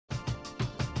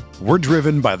We're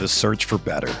driven by the search for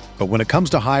better. But when it comes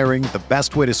to hiring, the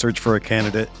best way to search for a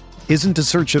candidate isn't to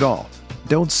search at all.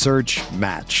 Don't search,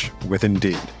 match with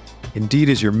Indeed. Indeed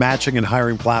is your matching and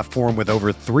hiring platform with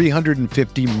over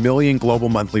 350 million global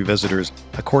monthly visitors,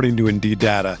 according to Indeed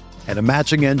data, and a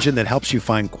matching engine that helps you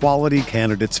find quality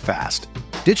candidates fast.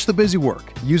 Ditch the busy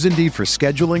work. Use Indeed for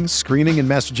scheduling, screening, and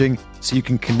messaging so you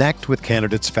can connect with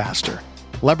candidates faster.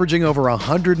 Leveraging over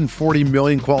 140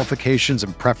 million qualifications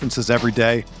and preferences every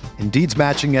day, Indeed's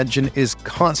matching engine is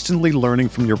constantly learning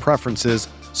from your preferences,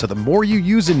 so the more you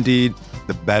use Indeed,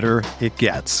 the better it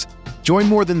gets. Join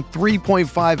more than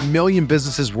 3.5 million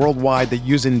businesses worldwide that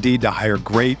use Indeed to hire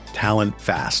great talent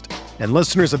fast. And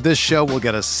listeners of this show will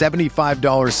get a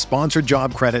 $75 sponsored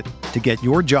job credit to get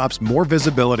your jobs more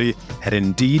visibility at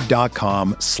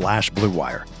Indeed.com/Blue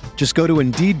Wire. Just go to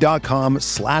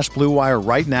Indeed.com/Blue Wire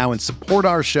right now and support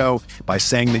our show by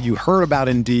saying that you heard about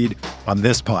Indeed on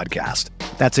this podcast.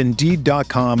 That's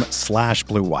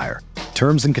Indeed.com/Blue Wire.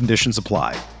 Terms and conditions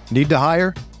apply. Need to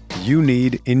hire? You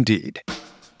need Indeed.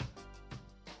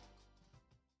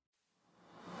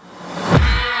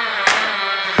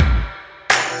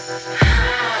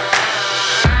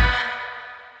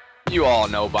 You all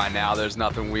know by now there's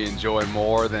nothing we enjoy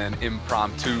more than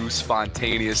impromptu,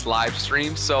 spontaneous live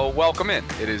streams, so welcome in.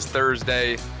 It is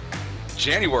Thursday,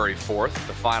 January 4th,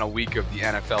 the final week of the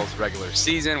NFL's regular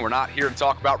season. We're not here to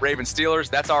talk about Ravens Steelers.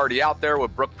 That's already out there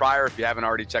with Brooke Pryor. If you haven't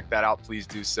already checked that out, please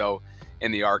do so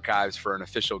in the archives for an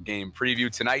official game preview.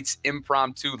 Tonight's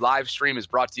impromptu live stream is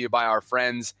brought to you by our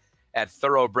friends at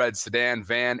Thoroughbred Sedan,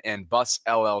 Van, and Bus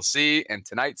LLC. And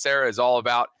tonight, Sarah, is all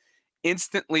about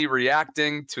instantly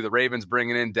reacting to the Ravens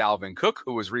bringing in Dalvin Cook,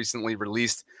 who was recently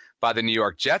released by the New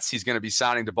York Jets. He's going to be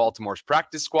signing to Baltimore's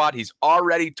practice squad. He's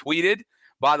already tweeted,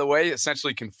 by the way,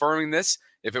 essentially confirming this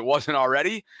if it wasn't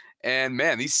already. And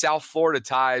man, these South Florida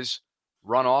ties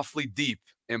run awfully deep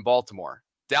in Baltimore.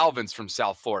 Dalvin's from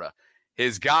South Florida.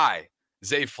 His guy,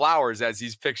 Zay Flowers, as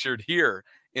he's pictured here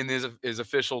in his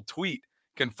official tweet,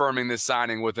 confirming this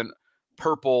signing with an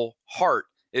purple heart,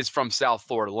 is from South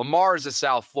Florida. Lamar is a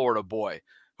South Florida boy.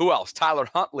 Who else? Tyler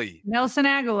Huntley. Nelson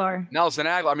Aguilar.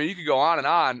 I mean, you could go on and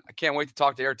on. I can't wait to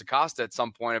talk to Eric DeCosta at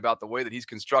some point about the way that he's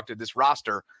constructed this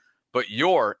roster. But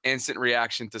your instant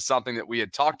reaction to something that we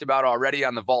had talked about already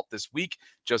on the Vault this week,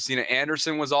 Josina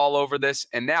Anderson was all over this.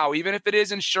 And now, even if it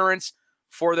is insurance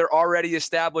for their already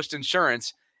established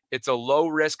insurance, it's a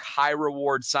low-risk,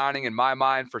 high-reward signing in my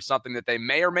mind for something that they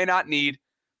may or may not need.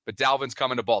 But Dalvin's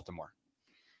coming to Baltimore.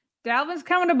 Dalvin's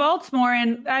coming to Baltimore.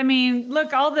 And, I mean,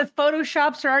 look, all the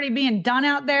Photoshops are already being done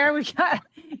out there. We got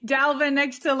Dalvin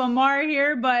next to Lamar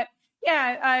here. But,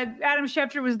 yeah, Adam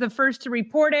Schefter was the first to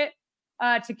report it,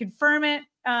 to confirm it.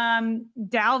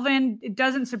 Dalvin, it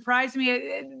doesn't surprise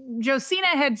me. Josina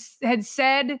had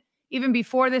said, even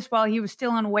before this, while he was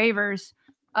still on waivers,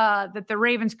 that the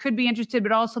Ravens could be interested,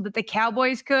 but also that the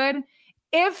Cowboys could.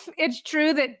 If it's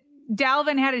true that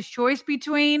Dalvin had his choice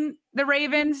between the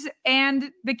Ravens and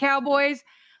the Cowboys,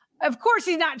 of course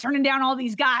he's not turning down all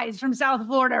these guys from South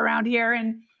Florida around here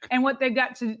and what they've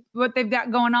got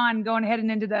going on heading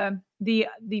into the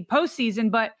postseason.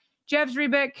 But Jeff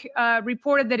Zrebiec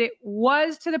reported that it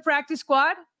was to the practice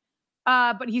squad,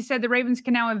 but he said the Ravens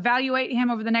can now evaluate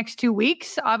him over the next 2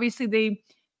 weeks. Obviously, they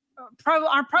probably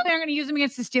aren't going to use him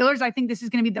against the Steelers. I think this is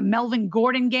going to be the Melvin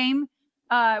Gordon game.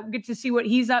 Get to see what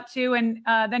he's up to, and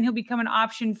then he'll become an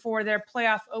option for their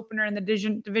playoff opener in the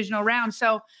divisional round.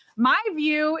 So my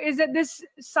view is that this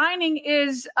signing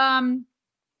is a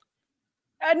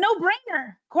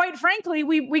no-brainer. Quite frankly,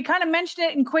 we kind of mentioned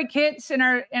it in quick hits in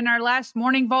our last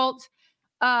morning vault.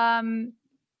 I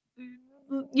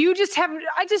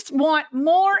just want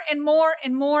more and more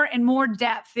and more and more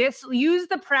depth. Use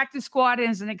the practice squad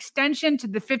as an extension to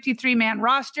the 53-man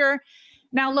roster.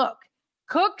 Now look,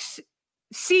 Cook's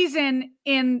season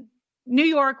in New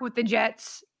York with the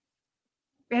Jets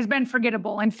has been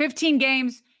forgettable. In 15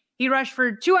 games, he rushed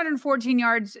for 214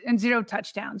 yards and 0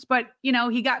 touchdowns. But,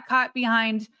 he got caught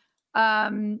behind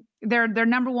their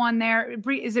number one there.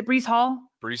 Is it Breece Hall?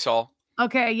 Breece Hall.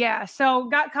 Okay, yeah. So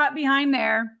got caught behind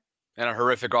there. And a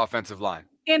horrific offensive line.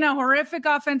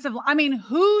 I mean,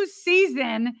 whose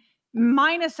season,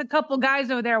 minus a couple guys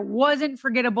over there, wasn't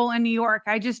forgettable in New York?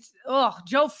 Look what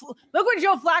Joe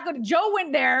Flacco did. Joe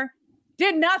went there,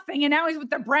 did nothing, and now he's with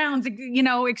the Browns,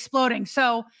 exploding.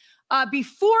 So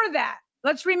before that,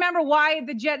 let's remember why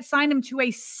the Jets signed him to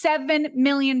a $7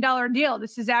 million deal.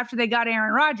 This is after they got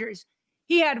Aaron Rodgers.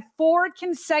 He had 4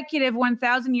 consecutive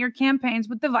 1,000-year campaigns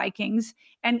with the Vikings,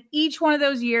 and each one of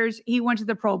those years, he went to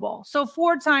the Pro Bowl. So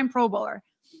 4-time Pro Bowler.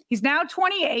 He's now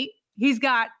 28. He's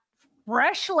got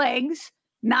fresh legs,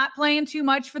 not playing too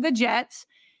much for the Jets.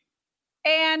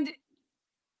 And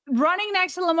running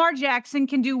next to Lamar Jackson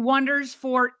can do wonders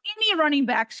for any running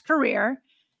back's career.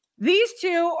 These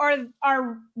two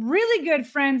are really good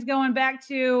friends going back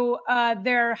to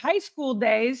their high school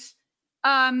days.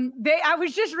 I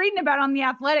was just reading about on The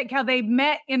Athletic how they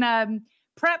met in a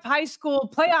prep high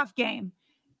school playoff game.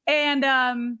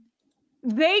 And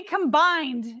they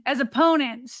combined as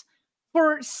opponents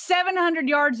for 700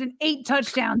 yards and 8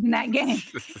 touchdowns in that game.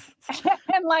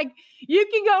 And like, you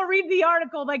can go read the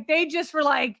article. Like, they just were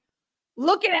like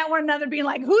looking at one another being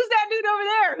like, who's that dude over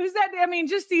there? Who's that? I mean,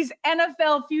 just these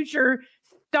NFL future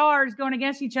stars going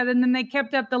against each other. And then they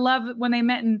kept up the love when they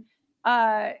met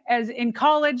as in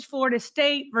college, Florida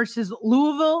State versus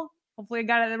Louisville. Hopefully I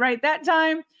got it right that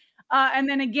time. And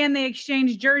then again, they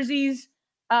exchanged jerseys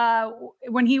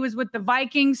when he was with the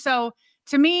Vikings. So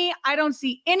to me, I don't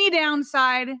see any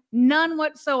downside, none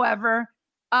whatsoever.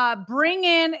 Bring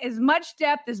in as much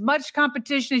depth, as much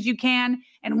competition as you can.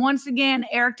 And once again,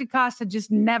 Eric DeCosta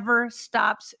just never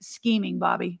stops scheming,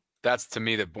 Bobby. That's, to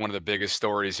me, one of the biggest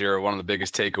stories here. One of the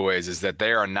biggest takeaways is that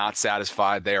they are not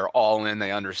satisfied. They are all in.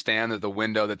 They understand that the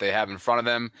window that they have in front of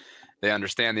them. They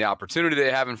understand the opportunity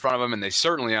they have in front of them. And they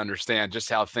certainly understand just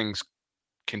how things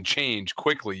can change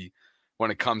quickly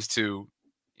when it comes to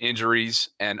injuries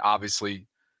and obviously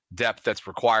depth that's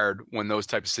required when those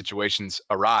types of situations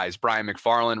arise. Brian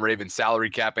McFarland, Ravens salary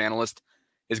cap analyst,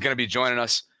 is going to be joining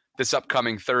us this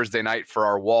upcoming Thursday night for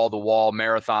our wall-to-wall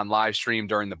marathon live stream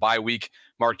during the bye week.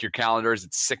 Mark your calendars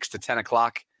at 6 to 10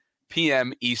 o'clock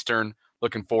p.m. Eastern.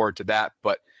 Looking forward to that.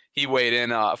 But he weighed in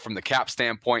from the cap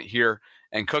standpoint here,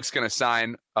 and Cook's going to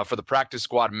sign for the practice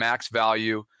squad max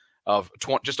value of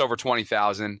just over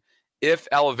 $20,000. If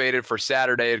elevated for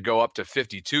Saturday, it'd go up to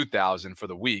 $52,000 for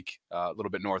the week, a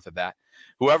little bit north of that.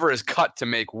 Whoever is cut to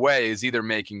make way is either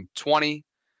making 20,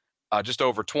 just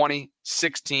over 20,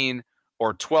 16,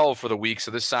 or 12 for the week.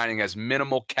 So this signing has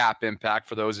minimal cap impact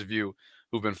for those of you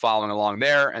who've been following along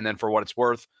there. And then for what it's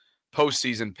worth,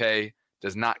 postseason pay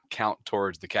does not count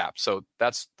towards the cap. So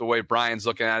that's the way Brian's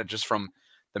looking at it, just from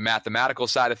the mathematical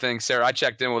side of things. Sarah, I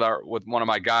checked in with one of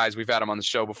my guys. We've had him on the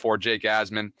show before, Jake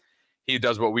Asman. He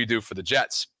does what we do for the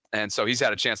Jets. And so he's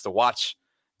had a chance to watch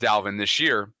Dalvin this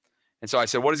year. And so I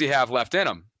said, what does he have left in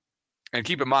him? And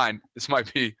keep in mind, this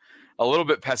might be a little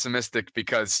bit pessimistic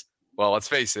because, well, let's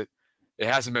face it, it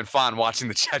hasn't been fun watching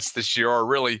the Jets this year, or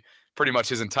really pretty much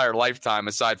his entire lifetime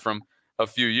aside from a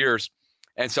few years.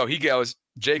 And so he goes,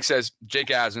 Jake says, Jake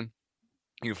Asman,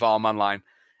 you can follow him online.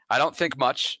 I don't think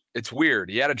much. It's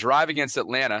weird. He had a drive against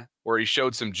Atlanta where he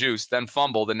showed some juice, then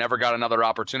fumbled and never got another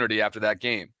opportunity after that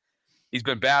game. He's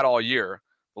been bad all year.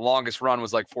 The longest run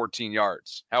was like 14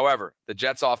 yards. However, the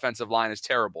Jets' offensive line is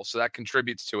terrible, so that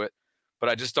contributes to it. But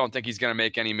I just don't think he's going to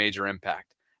make any major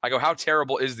impact. I go, how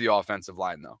terrible is the offensive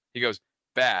line, though? He goes,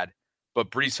 bad,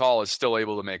 but Breece Hall is still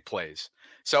able to make plays.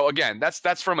 So, again,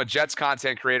 that's from a Jets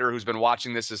content creator who's been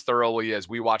watching this as thoroughly as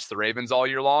we watch the Ravens all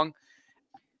year long.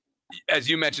 As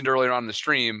you mentioned earlier on the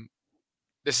stream,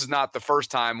 this is not the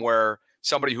first time where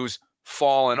somebody who's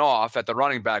fallen off at the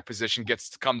running back position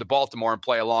gets to come to Baltimore and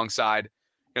play alongside,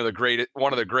 the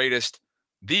greatest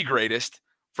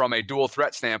from a dual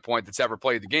threat standpoint that's ever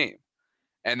played the game.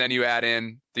 And then you add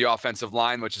in the offensive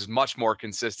line, which is much more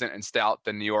consistent and stout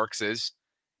than New York's is.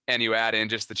 And you add in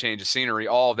just the change of scenery.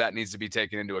 All of that needs to be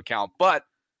taken into account. But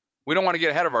we don't want to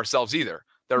get ahead of ourselves either.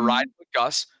 They're riding with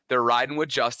Gus. They're riding with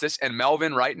Justice. And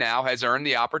Melvin right now has earned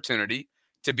the opportunity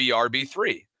to be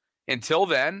RB3. Until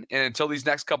then, and until these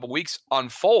next couple weeks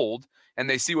unfold and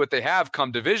they see what they have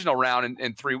come divisional round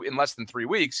in less than 3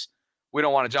 weeks, we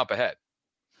don't want to jump ahead.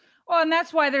 Well, and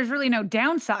that's why there's really no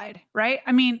downside, right?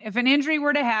 I mean, if an injury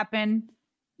were to happen,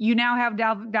 you now have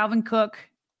Dalvin Cook,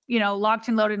 locked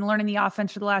and loaded and learning the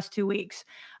offense for the last 2 weeks.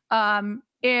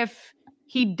 If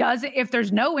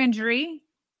there's no injury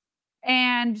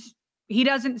and he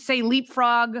doesn't say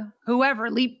leapfrog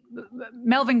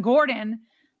Melvin Gordon,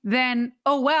 then,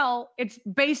 it's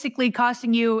basically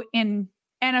costing you in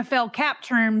NFL cap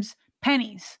terms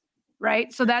pennies,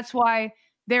 right? So that's why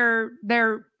there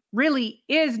really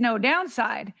is no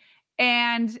downside.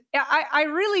 And I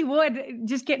really would,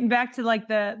 just getting back to like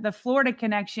the Florida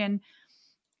connection,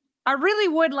 I really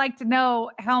would like to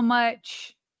know how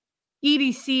much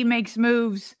EDC makes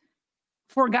moves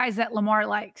for guys that Lamar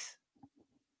likes.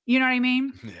 You know what I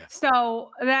mean? Yeah.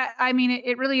 So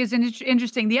it really is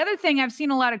interesting. The other thing, I've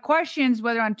seen a lot of questions,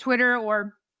 whether on Twitter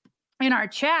or in our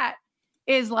chat,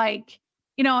 is like,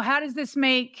 how does this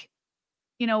make,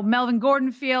 Melvin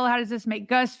Gordon feel? How does this make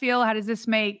Gus feel? How does this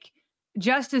make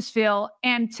Justice feel?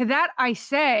 And to that, I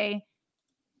say,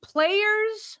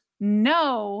 players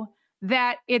know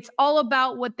that it's all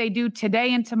about what they do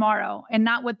today and tomorrow and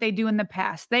not what they do in the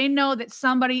past. They know that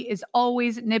somebody is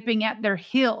always nipping at their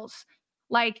heels.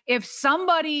 Like if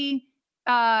somebody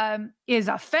is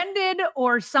offended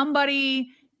or somebody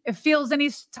feels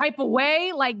any type of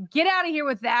way, like get out of here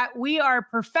with that. We are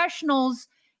professionals.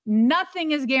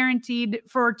 Nothing is guaranteed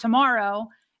for tomorrow.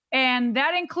 And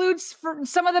that includes for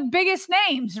some of the biggest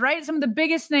names, right? Some of the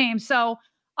biggest names. So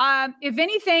if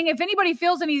anything, if anybody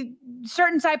feels any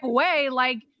certain type of way,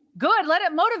 like good, let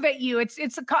it motivate you.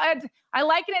 I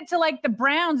liken it to like the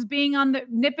Browns being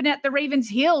nipping at the Ravens'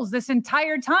 heels this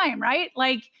entire time, right?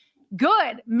 Like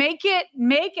good, make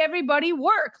everybody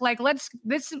work. Like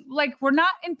we're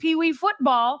not in Pee Wee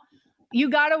football.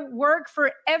 You got to work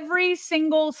for every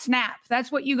single snap.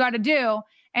 That's what you got to do.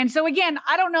 And so again,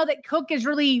 I don't know that Cook is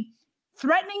really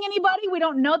threatening anybody. We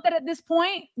don't know that at this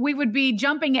point. We would be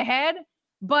jumping ahead.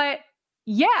 But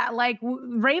yeah, like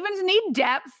Ravens need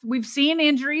depth. We've seen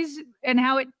injuries and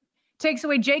how it takes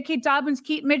away J.K. Dobbins,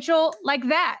 Keaton Mitchell like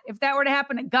that. If that were to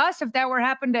happen to Gus, if that were to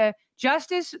happen to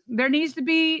Justice, there needs to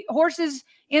be horses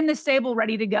in the stable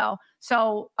ready to go.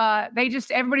 So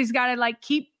everybody's got to like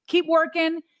keep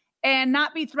working and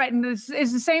not be threatened. This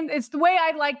is the same. It's the way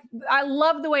I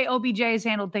love the way OBJ has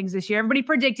handled things this year. Everybody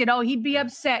predicted, he'd be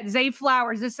upset. Zay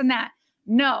Flowers, this and that.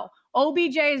 No.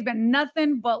 OBJ has been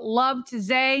nothing but love to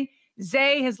Zay.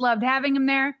 Zay has loved having him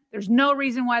there. There's no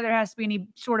reason why there has to be any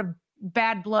sort of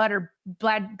bad blood or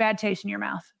bad taste in your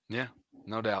mouth. Yeah,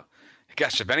 no doubt.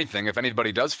 Gosh, if anything, if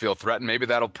anybody does feel threatened, maybe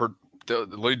that'll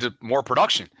lead to more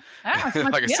production.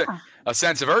 A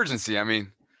sense of urgency. I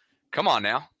mean, come on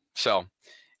now. So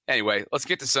anyway, let's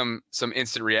get to some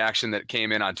instant reaction that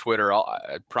came in on Twitter.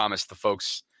 I promised the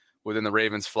folks within the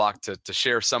Ravens flock to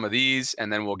share some of these,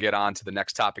 and then we'll get on to the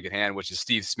next topic at hand, which is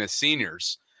Steve Smith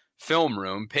Sr.'s film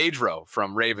room. Pedro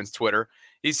from Ravens Twitter.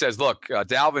 He says, look,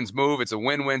 Dalvin's move, it's a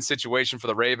win-win situation for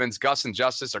the Ravens. Gus and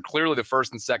Justice are clearly the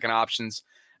first and second options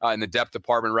in the depth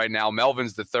department right now.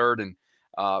 Melvin's the third, and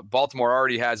Baltimore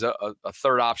already has a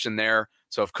third option there.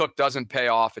 So if Cook doesn't pay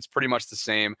off, it's pretty much the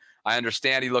same. I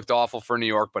understand he looked awful for New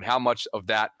York, but how much of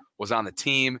that was on the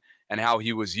team and how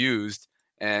he was used?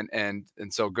 And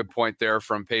so good point there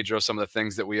from Pedro, some of the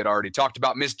things that we had already talked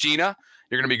about. Miss Gina,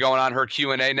 you're going to be going on her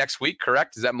Q&A next week,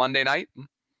 correct? Is that Monday night?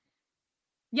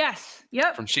 Yes.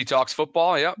 Yep. From She Talks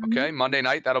Football. Yep. Mm-hmm. Okay. Monday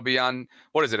night. That'll be on,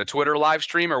 what is it, a Twitter live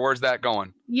stream, or where's that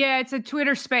going? Yeah, it's a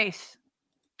Twitter space.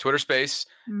 Twitter space.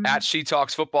 Mm-hmm. At She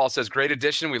Talks Football says, great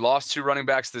addition. We lost 2 running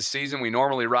backs this season. We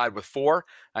normally ride with 4.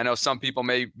 I know some people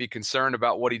may be concerned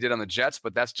about what he did on the Jets,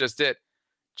 but that's just it.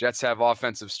 Jets have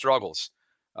offensive struggles.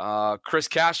 Chris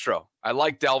Castro. I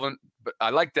like Dalvin,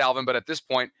 but at this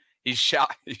point, he's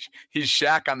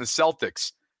Shaq on the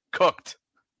Celtics. Cooked.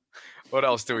 What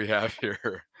else do we have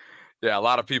here? Yeah, a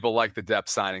lot of people like the depth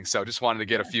signing, so just wanted to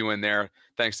get a few in there.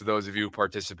 Thanks to those of you who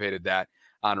participated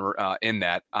in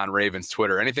that on Ravens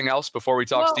Twitter. Anything else before we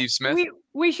talk Steve Smith?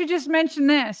 We should just mention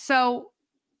this. So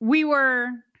we were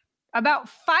about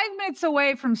 5 minutes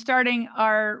away from starting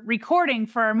our recording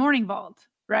for our morning vault,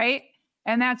 right?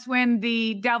 And that's when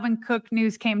the Dalvin Cook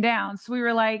news came down. So we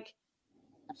were like,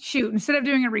 shoot, instead of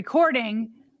doing a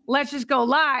recording, let's just go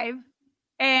live.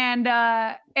 And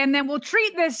then we'll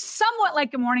treat this somewhat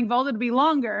like a morning vault. It'll be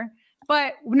longer.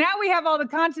 But now we have all the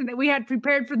content that we had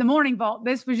prepared for the morning vault.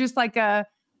 This was just like an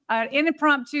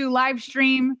impromptu live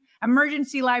stream,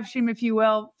 emergency live stream, if you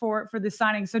will, for the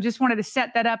signing. So just wanted to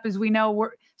set that up as we know,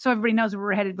 so everybody knows where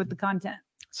we're headed with the content.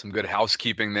 Some good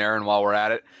housekeeping there. And while we're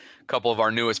at it, a couple of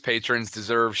our newest patrons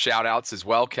deserve shout outs as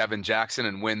well. Kevin Jackson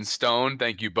and Wynn Stone.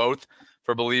 Thank you both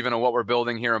for believing in what we're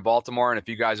building here in Baltimore. And if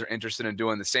you guys are interested in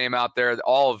doing the same out there,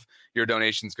 all of your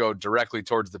donations go directly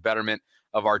towards the betterment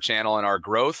of our channel and our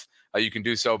growth. You can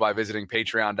do so by visiting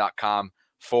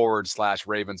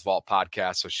patreon.com/Ravens Vault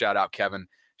Podcast. So shout out Kevin,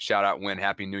 shout out Wynn.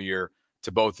 Happy New Year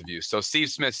to both of you. So Steve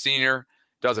Smith Sr.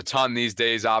 does a ton these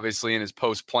days, obviously, in his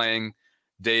post-playing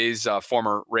days.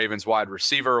 Former Ravens wide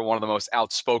receiver, one of the most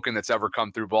outspoken that's ever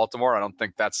come through Baltimore. I don't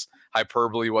think that's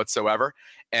hyperbole whatsoever.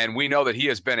 And we know that he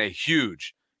has been a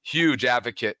huge, huge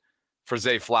advocate for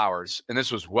Zay Flowers. And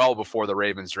this was well before the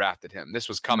Ravens drafted him. This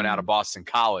was coming out of Boston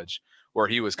College, where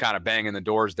he was kind of banging the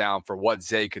doors down for what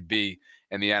Zay could be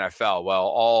in the NFL. Well,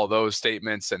 all those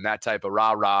statements and that type of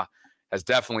rah-rah has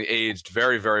definitely aged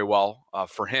very, very well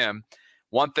for him.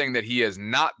 One thing that he has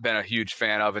not been a huge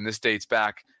fan of, and this dates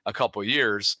back a couple of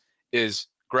years, is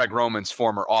Greg Roman's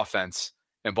former offense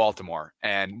in Baltimore.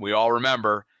 And we all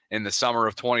remember in the summer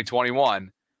of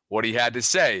 2021 what he had to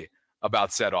say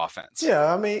about said offense.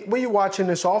 Yeah, I mean, when you're watching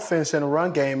this offense in a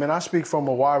run game, and I speak from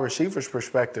a wide receiver's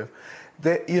perspective,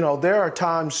 that, there are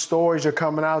times stories are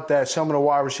coming out that some of the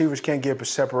wide receivers can't get a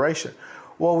separation.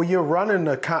 Well, when you're running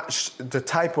the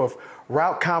type of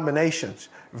route combinations,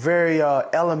 very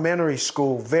elementary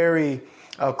school, very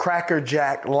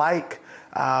crackerjack-like,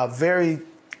 very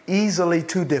easily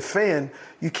to defend,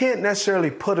 you can't necessarily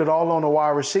put it all on the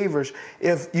wide receivers.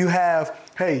 If you have,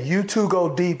 hey, you two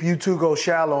go deep, you two go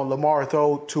shallow, and Lamar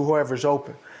throw to whoever's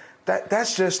open.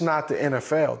 That's just not the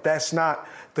NFL. That's not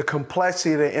the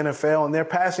complexity of the NFL, and their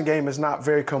passing game is not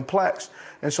very complex.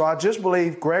 And so I just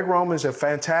believe Greg Roman is a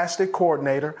fantastic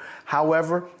coordinator.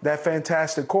 However, that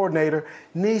fantastic coordinator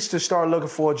needs to start looking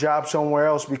for a job somewhere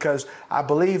else, because I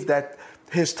believe that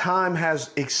his time has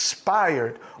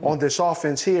expired on this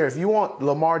offense here. If you want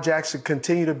Lamar Jackson to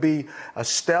continue to be a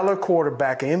stellar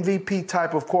quarterback, an MVP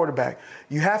type of quarterback,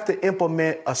 you have to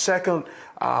implement a second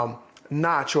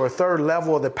notch or a third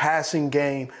level of the passing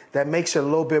game that makes it a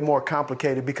little bit more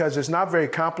complicated, because it's not very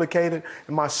complicated.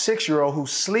 And my 6-year-old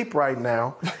who's asleep right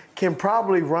now can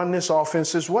probably run this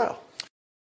offense as well.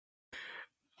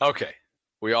 Okay.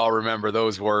 We all remember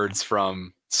those words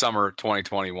from summer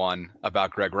 2021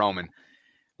 about Greg Roman.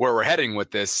 Where we're heading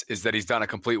with this is that he's done a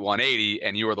complete 180,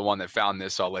 and you were the one that found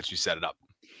this, so I'll let you set it up.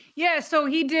 Yeah, so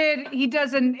he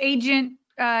does an Agent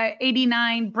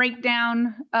 89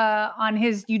 breakdown on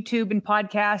his YouTube and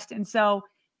podcast. And so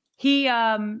he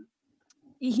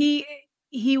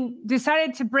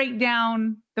decided to break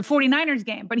down the 49ers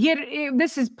game, but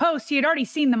this is post, he had already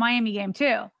seen the Miami game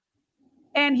too.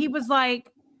 And he was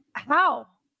like, how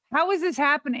is this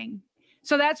happening?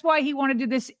 So that's why he wanted to do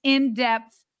this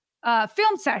in-depth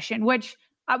film session, which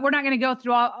we're not going to go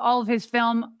through all of his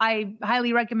film. I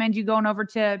highly recommend you going over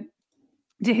to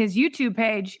his YouTube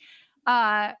page.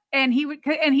 And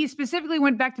he specifically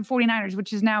went back to 49ers,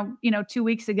 which is now, 2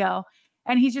 weeks ago.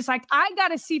 And he's just like, I got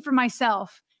to see for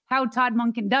myself how Todd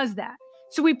Monken does that.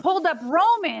 So we pulled up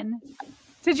Roman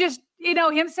to just,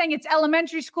 him saying it's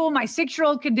elementary school. My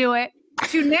 6-year-old could do it.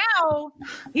 To now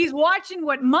he's watching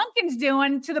what Monken's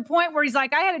doing, to the point where he's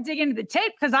like, I had to dig into the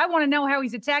tape because I want to know how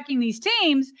he's attacking these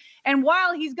teams. And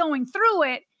while he's going through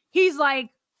it, he's like,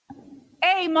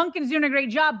 A, Monken's doing a great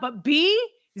job, but B,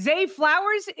 Zay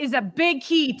Flowers is a big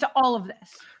key to all of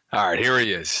this. All right, here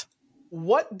he is.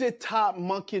 What did Todd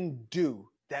Monken do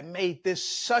that made this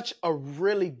such a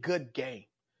really good game?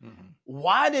 Mm-hmm.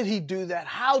 Why did he do that?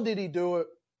 How did he do it?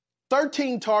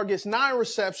 13 targets, 9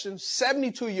 receptions,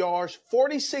 72 yards,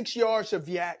 46 yards of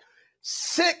yak,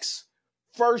 6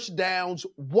 first downs,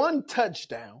 1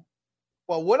 touchdown.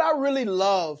 Well, what I really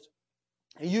loved,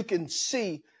 and you can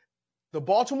see, the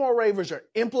Baltimore Ravens are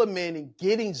implementing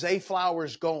getting Zay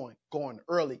Flowers going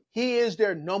early. He is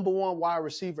their number 1 wide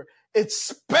receiver,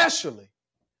 especially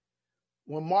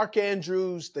when Mark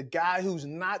Andrews, the guy who's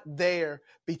not there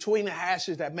between the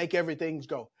hashes that make everything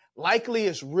go, likely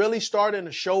is really starting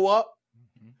to show up.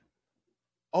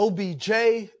 OBJ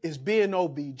is being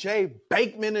OBJ.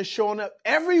 Bateman is showing up.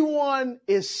 Everyone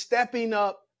is stepping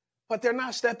up, but they're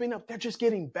not stepping up. They're just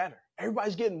getting better.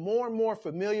 Everybody's getting more and more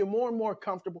familiar, more and more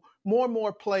comfortable, more and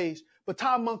more plays. But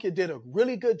Todd Monken did a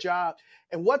really good job.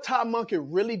 And what Todd Monken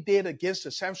really did against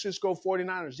the San Francisco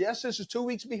 49ers, yes, this is 2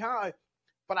 weeks behind,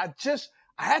 but I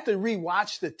had to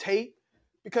rewatch the tape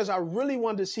because I really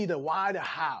wanted to see the why, the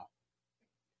how.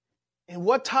 And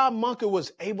what Todd Monken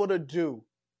was able to do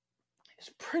is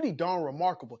pretty darn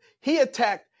remarkable. He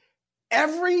attacked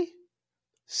every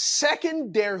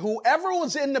secondary, whoever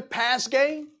was in the pass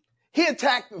game, he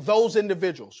attacked those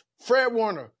individuals. Fred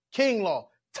Warner, Kinlaw,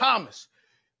 Thomas.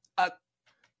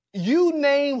 You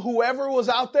name whoever was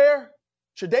out there,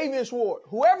 Tre'Davious Ward,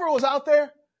 whoever was out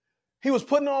there, he was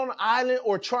putting on an island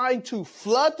or trying to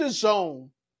flood the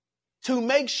zone to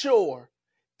make sure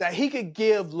that he could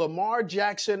give Lamar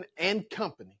Jackson and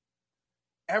company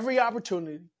every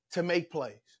opportunity to make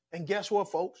plays. And guess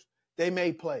what, folks? They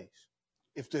made plays.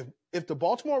 If the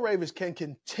Baltimore Ravens can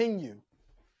continue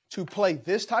to play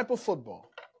this type of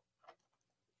football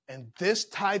and this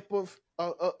type of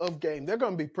game, they're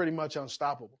going to be pretty much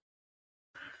unstoppable.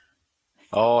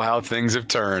 Oh, how things have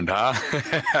turned, huh?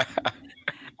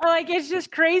 It's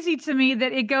just crazy to me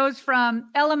that it goes from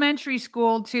elementary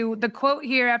school to the quote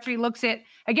here after he looks at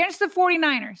against the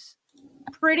 49ers.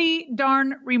 Pretty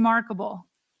darn remarkable.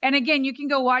 And again, you can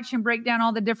go watch him break down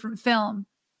all the different film.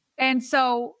 And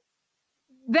so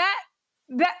that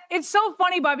it's so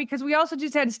funny, Bob, because we also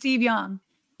just had Steve Young.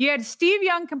 You had Steve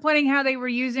Young complaining how they were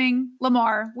using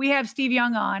Lamar. We have Steve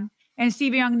Young on, and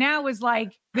Steve Young now is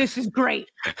like, this is great.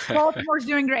 Baltimore's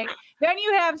doing great. Then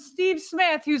you have Steve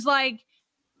Smith, who's like,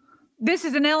 this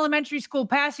is an elementary school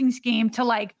passing scheme, to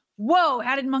like, whoa,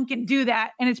 how did Monken do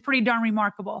that? And it's pretty darn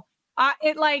remarkable.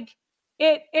 It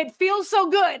it feels so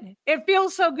good. It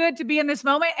feels so good to be in this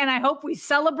moment, and I hope we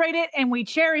celebrate it and we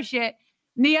cherish it.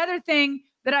 And the other thing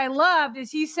that I loved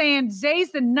is he's saying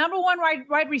Zay's the number one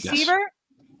wide receiver,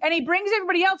 and he brings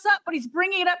everybody else up, but he's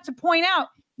bringing it up to point out,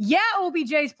 yeah,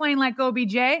 OBJ's playing like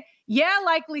OBJ. Yeah,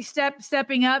 likely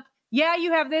stepping up. Yeah,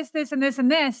 you have this, and this, and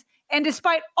this. And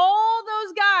despite all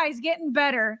those guys getting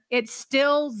better, it's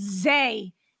still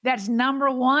Zay that's number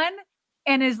one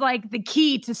and is like the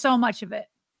key to so much of it.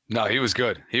 No, he was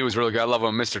good. He was really good. I love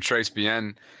when Mr. Trace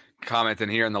Bien commenting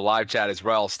here in the live chat as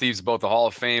well. Steve's both a Hall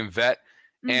of Fame vet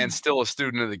and still a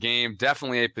student of the game.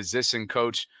 Definitely a position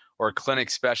coach or a clinic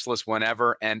specialist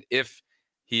whenever and if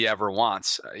he ever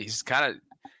wants. He's kind of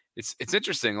it's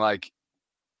interesting. Like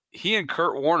he and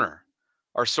Kurt Warner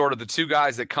are sort of the two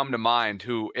guys that come to mind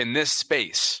who in this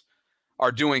space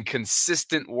are doing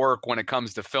consistent work when it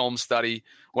comes to film study,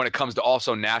 when it comes to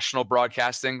also national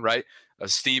broadcasting, right?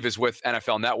 Steve is with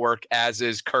NFL Network, as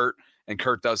is Kurt, and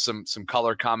Kurt does some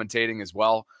color commentating as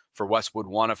well for Westwood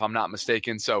One, if I'm not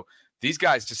mistaken. So these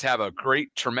guys just have a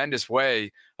great, tremendous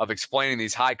way of explaining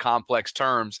these high complex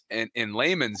terms in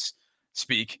layman's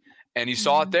speak. And you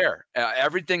saw it there.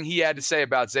 Everything he had to say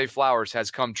about Zay Flowers has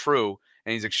come true,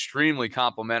 and he's extremely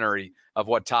complimentary of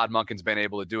what Todd Monken's been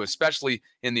able to do, especially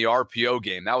in the RPO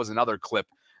game. That was another clip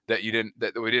that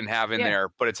we didn't have in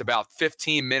there, but it's about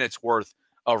 15 minutes worth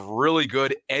of really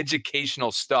good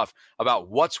educational stuff about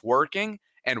what's working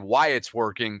and why it's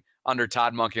working under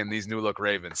Todd Monken and these new look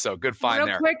Ravens. So good find there.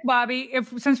 Real quick, Bobby,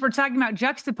 since we're talking about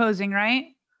juxtaposing, right?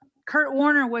 Kurt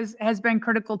Warner has been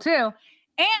critical too.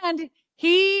 And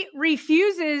he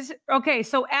refuses. Okay,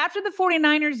 so after the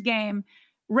 49ers game,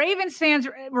 Ravens fans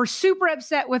were super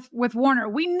upset with Warner.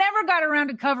 We never got around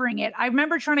to covering it. I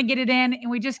remember trying to get it in, and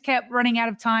we just kept running out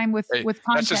of time with content.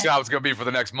 That's just how it's going to be for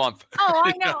the next month. Oh,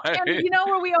 I know. And you know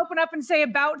where we open up and say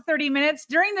about 30 minutes?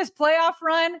 During this playoff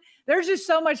run, there's just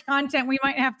so much content we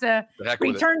might have to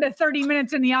return to 30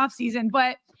 minutes in the offseason.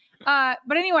 But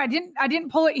anyway, I didn't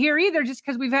pull it here either just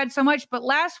because we've had so much. But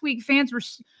last week, fans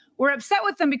were upset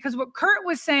with them because what Kurt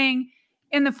was saying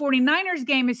in the 49ers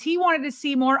game is he wanted to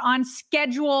see more on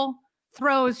schedule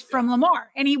throws from Lamar.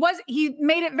 And he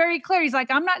made it very clear. He's like,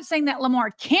 I'm not saying that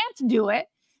Lamar can't do it.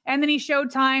 And then he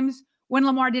showed times when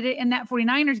Lamar did it in that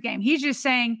 49ers game. He was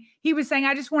saying,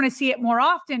 I just want to see it more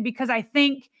often because I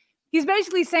think he's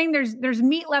basically saying there's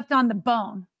meat left on the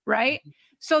bone. Right.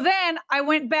 So then I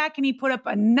went back and he put up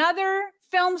another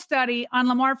film study on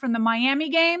Lamar from the Miami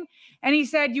game. And he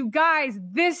said, you guys,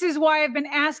 this is why I've been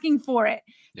asking for it.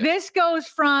 Yeah. This goes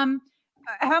from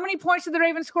how many points did the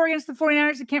Ravens score against the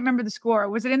 49ers? I can't remember the score.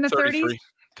 Was it in the 30s?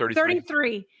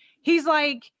 33. He's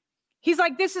like,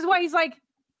 this is why he's like,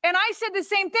 and I said the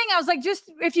same thing. I was like, just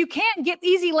if you can't get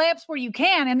easy layups where you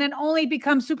can, and then only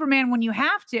become Superman when you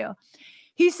have to.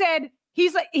 He said,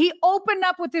 he opened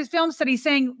up with his film study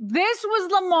saying this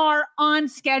was Lamar on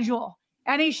schedule.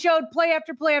 And he showed play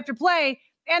after play after play.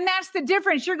 And that's the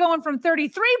difference. You're going from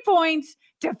 33 points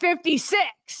to 56.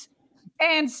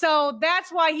 And so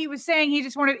that's why he was saying he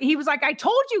was like, I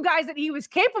told you guys that he was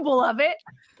capable of it.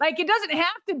 Like, it doesn't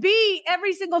have to be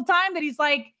every single time that he's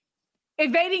like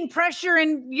evading pressure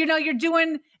and, you're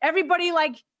doing, everybody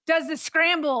like does the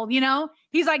scramble,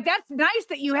 He's like, that's nice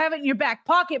that you have it in your back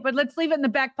pocket, but let's leave it in the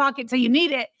back pocket till you need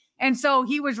it. And so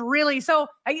he was really, so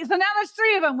now there's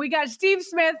three of them. We got Steve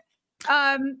Smith,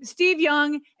 Steve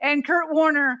Young, and Kurt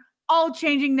Warner all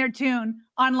changing their tune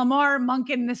on Lamar,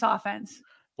 Monken, this offense.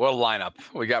 What a lineup.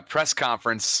 We got press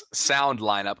conference sound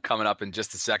lineup coming up in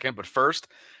just a second. But first,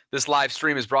 this live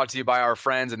stream is brought to you by our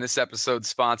friends and this episode's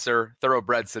sponsor,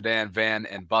 Thoroughbred Sedan, Van,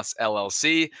 and Bus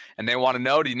LLC. And they want to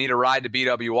know, do you need a ride to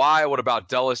BWI? What about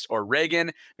Dulles or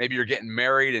Reagan? Maybe you're getting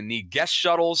married and need guest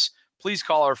shuttles. Please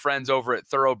call our friends over at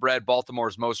Thoroughbred,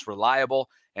 Baltimore's most reliable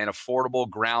and affordable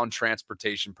ground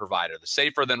transportation provider. The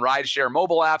safer than rideshare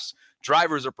mobile apps,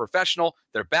 drivers are professional,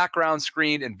 their background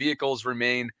screened, and vehicles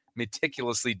remain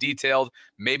meticulously detailed.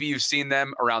 Maybe you've seen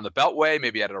them around the Beltway,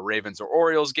 maybe at a Ravens or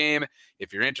Orioles game.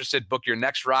 If you're interested, book your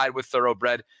next ride with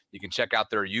Thoroughbred. You can check out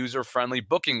their user-friendly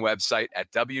booking website at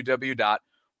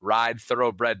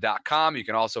www.ridethoroughbred.com. You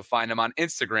can also find them on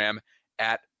Instagram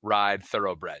at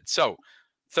 @ridethoroughbred. So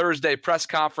Thursday press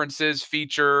conferences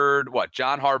featured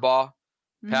John Harbaugh,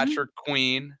 Patrick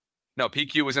Queen. No,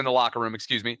 PQ was in the locker room,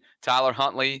 Tyler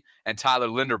Huntley and Tyler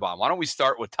Linderbaum. Why don't we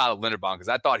start with Tyler Linderbaum? Because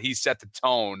I thought he set the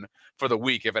tone for the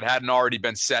week if it hadn't already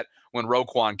been set when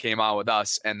Roquan came on with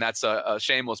us. And that's a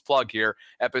shameless plug here.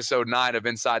 Episode 9 of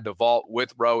Inside the Vault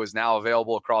with Ro is now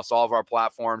available across all of our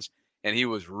platforms. And he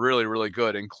was really, really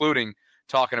good, including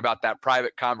talking about that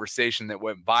private conversation that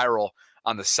went viral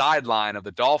on the sideline of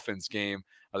the Dolphins game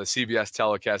the CBS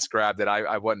telecast grabbed it.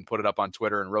 I wouldn't put it up on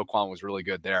Twitter, and Roquan was really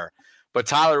good there. But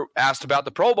Tyler asked about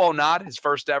the Pro Bowl nod. His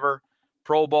first ever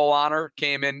Pro Bowl honor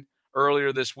came in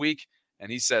earlier this week,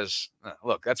 and he says,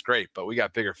 look, that's great, but we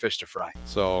got bigger fish to fry.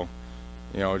 So,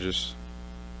 just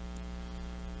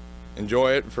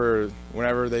enjoy it for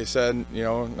whenever they said,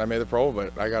 I made the Pro Bowl,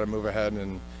 but I got to move ahead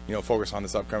and, focus on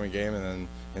this upcoming game and then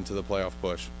into the playoff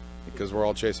push, because we're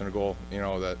all chasing a goal,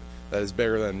 that is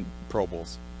bigger than Pro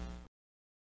Bowls.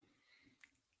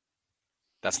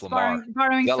 That's Lamar.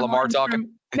 Borrowing Is that Lamar talking?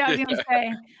 I was going to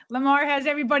say, Lamar has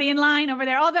everybody in line over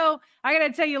there. Although I got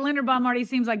to tell you, Linderbaum already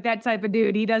seems like that type of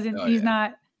dude. He doesn't. He's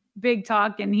not big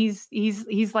talk, and he's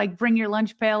like, bring your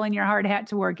lunch pail and your hard hat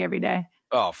to work every day.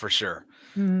 Oh, for sure.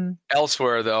 Mm-hmm.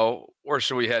 Elsewhere, though, where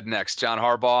should we head next? John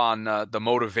Harbaugh on the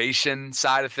motivation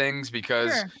side of things,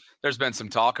 because there's been some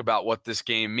talk about what this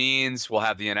game means. We'll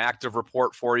have the inactive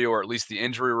report for you, or at least the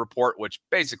injury report, which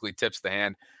basically tips the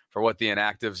hand for what the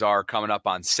inactives are coming up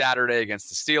on Saturday against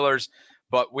the Steelers.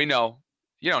 But we know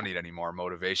you don't need any more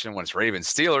motivation when it's Ravens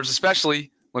Steelers,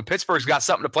 especially when Pittsburgh's got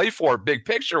something to play for big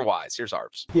picture-wise. Here's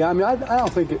Harps. Yeah, I mean, I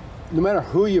don't think no matter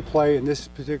who you play in this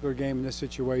particular game, in this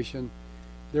situation,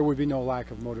 there would be no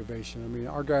lack of motivation. I mean,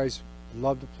 our guys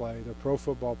love to play. They're pro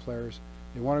football players.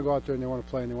 They want to go out there and they want to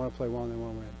play, and they want to play well, and they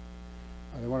want to win.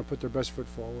 They want to put their best foot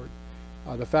forward.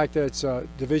 The fact that it's a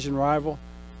division rival,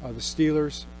 the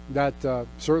Steelers, that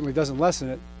certainly doesn't lessen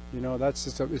it.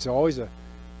 It's always a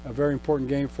very important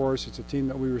game for us. It's a team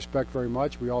that we respect very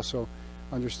much. We also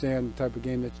understand the type of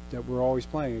game that we're always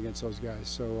playing against those guys.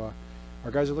 So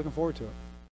our guys are looking forward to it.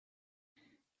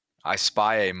 I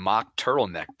spy a mock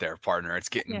turtleneck there, partner. It's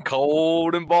getting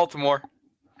cold in Baltimore.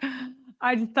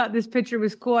 I just thought this picture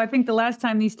was cool. I think the last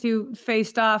time these two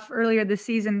faced off earlier this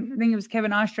season, I think it was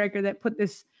Kevin Ostreicher that put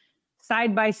this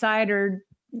side-by-side or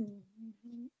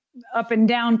up and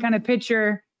down kind of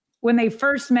picture when they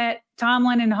first met,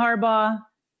 Tomlin and Harbaugh.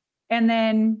 And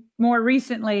then more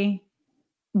recently,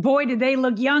 boy, did they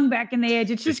look young back in the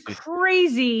age. It's just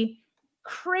crazy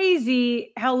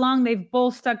how long they've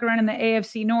both stuck around in the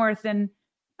AFC North. And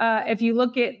if you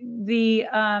look at the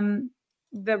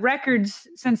records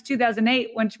since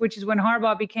 2008, which is when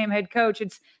Harbaugh became head coach,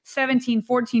 it's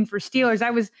 17-14 for Steelers.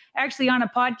 I was actually on a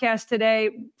podcast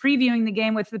today previewing the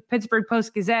game with the Pittsburgh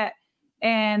Post-Gazette,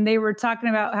 and they were talking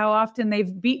about how often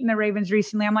they've beaten the Ravens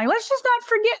recently. I'm like, let's just not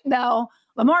forget, though,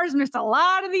 Lamar's missed a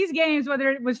lot of these games,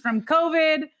 whether it was from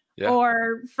COVID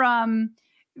or from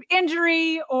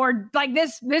injury, or like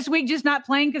this week just not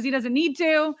playing because he doesn't need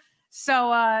to.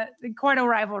 So quite a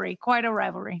rivalry.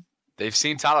 They've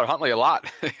seen Tyler Huntley a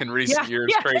lot in recent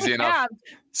years, crazy enough.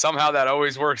 Somehow that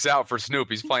always works out for Snoop.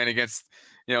 He's playing against,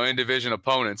 in-division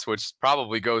opponents, which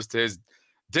probably goes to his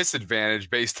disadvantage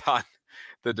based on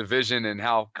the division and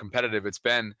how competitive it's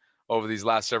been over these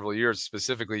last several years,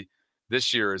 specifically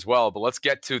this year as well. But let's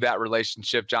get to that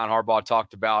relationship John Harbaugh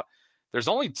talked about. There's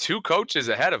only two coaches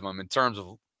ahead of him in terms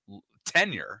of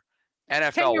tenure,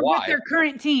 NFL-wide. With their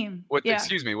current team. With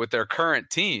their current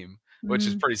team, which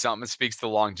is pretty something. It speaks to the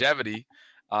longevity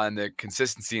and the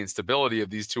consistency and stability of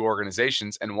these two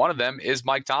organizations, and one of them is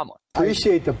Mike Tomlin.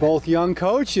 Appreciate the both young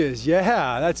coaches.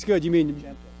 Yeah, that's good. You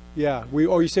mean,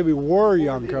 you said we were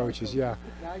young coaches. Yeah.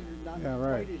 Yeah,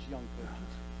 right.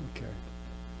 Okay.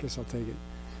 Guess I'll take it.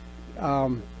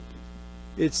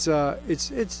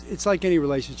 It's like any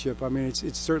relationship. I mean,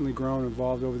 it's certainly grown and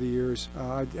evolved over the years.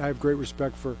 I have great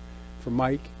respect for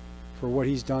Mike, for what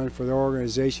he's done, for their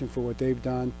organization, for what they've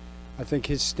done. I think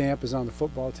his stamp is on the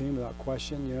football team without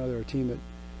question. They're a team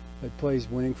that plays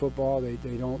winning football. They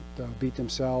don't beat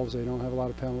themselves. They don't have a lot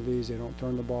of penalties. They don't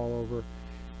turn the ball over.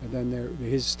 And then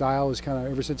his style is kind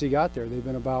of, ever since he got there, they've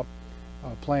been about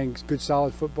playing good,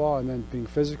 solid football and then being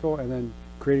physical and then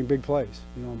creating big plays,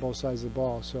 on both sides of the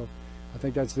ball. So I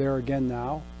think that's there again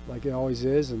now, like it always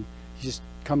is. And you just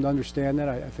come to understand that.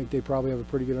 I think they probably have a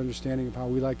pretty good understanding of how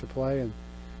we like to play. And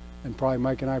probably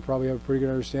Mike and I probably have a pretty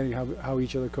good understanding of how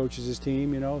each other coaches his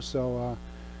team, So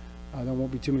there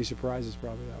won't be too many surprises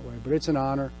probably that way. But it's an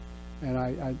honor, and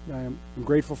I'm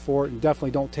grateful for it, and definitely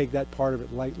don't take that part of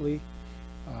it lightly.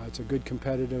 It's a good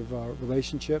competitive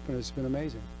relationship, and it's been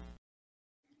amazing.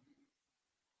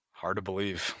 Hard to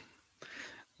believe.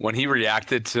 When he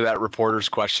reacted to that reporter's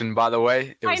question, by the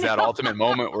way, it was that ultimate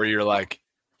moment where you're like,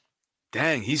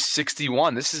 dang, he's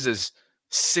 61. This is his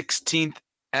 16th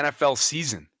NFL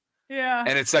season. Yeah.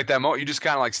 And it's like that moment you just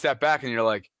kind of like step back and you're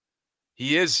like,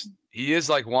 he is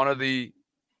like one of the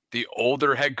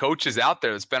older head coaches out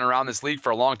there that's been around this league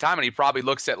for a long time. And he probably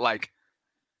looks at like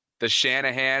the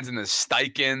Shanahans and the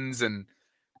Steichens and,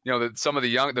 some of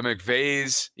the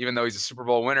McVays, even though he's a Super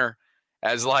Bowl winner,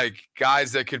 as like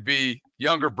guys that could be,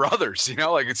 younger brothers,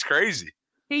 like it's crazy.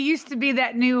 He used to be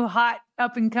that new hot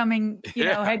up and coming,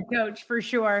 head coach for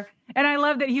sure. And I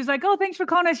love that he was like, "Oh, thanks for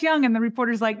calling us young." And the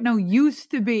reporter's like, "No, used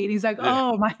to be." And he's like,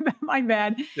 "Oh, my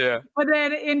bad." Yeah. But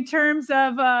then in terms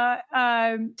of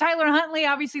Tyler Huntley,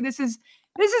 obviously this is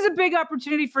a big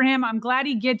opportunity for him. I'm glad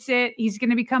he gets it. He's going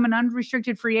to become an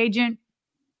unrestricted free agent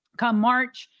come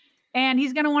March. And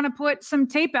he's going to want to put some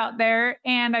tape out there.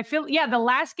 And I feel, the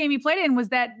last game he played in was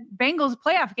that Bengals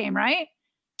playoff game, right?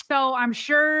 So I'm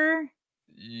sure.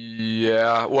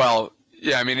 Yeah. Well,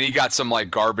 yeah. I mean, he got some like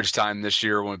garbage time this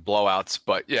year with blowouts,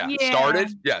 but started.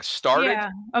 Yeah, started. Yeah.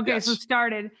 Okay, yes. So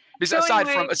started.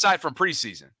 Aside from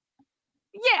preseason.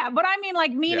 Yeah, but I mean,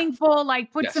 like meaningful,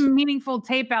 like put some meaningful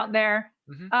tape out there.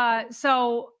 Mm-hmm.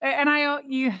 So, and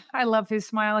I love his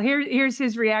smile. Here's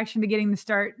his reaction to getting the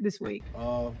start this week.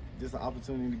 Just an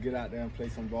opportunity to get out there and play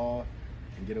some ball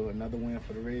and get another win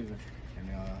for the Ravens. And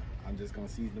I'm just gonna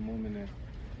seize the moment and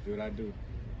do what I do.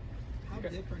 How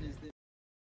different is this?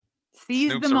 Seize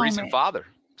Snoop's the moment. Recent father.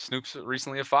 Snoop's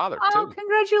recently a father too. Oh,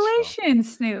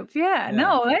 congratulations, Snoop. Yeah.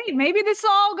 No, hey, maybe this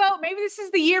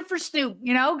is the year for Snoop.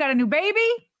 Got a new baby.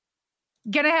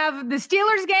 Gonna have the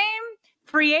Steelers game.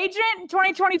 Free agent in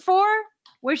 2024.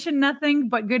 Wishing nothing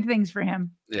but good things for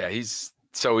him. Yeah, he's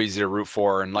so easy to root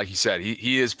for. And like you said,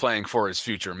 he is playing for his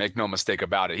future. Make no mistake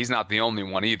about it. He's not the only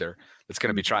one either that's going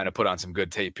to be trying to put on some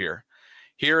good tape here.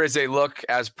 Here is a look,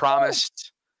 as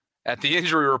promised, at the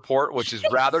injury report, which is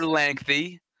rather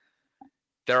lengthy.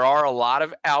 There are a lot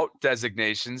of out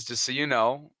designations, just so you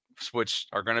know, which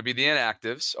are going to be the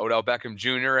inactives. Odell Beckham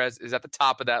Jr. is at the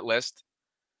top of that list.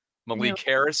 Malik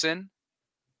Harrison,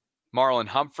 Marlon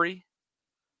Humphrey,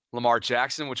 Lamar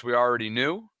Jackson, which we already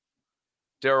knew,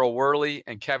 Darrell Worley,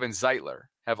 and Kevin Zeitler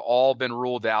have all been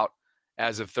ruled out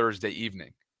as of Thursday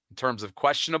evening. In terms of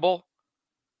questionable,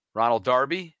 Ronald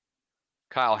Darby,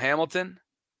 Kyle Hamilton,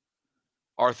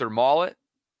 Arthur Mollett,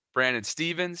 Brandon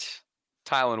Stevens,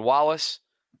 Tylan Wallace,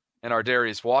 and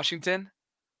Ardarius Washington.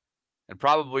 And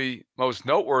probably most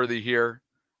noteworthy here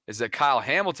is that Kyle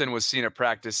Hamilton was seen at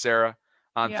practice, Sarah,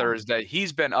 on Thursday.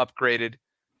 He's been upgraded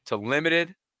to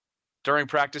limited during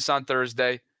practice on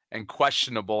Thursday and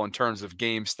questionable in terms of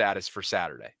game status for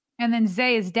Saturday. And then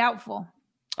Zay is doubtful.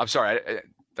 I'm sorry.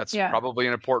 That's probably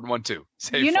an important one too.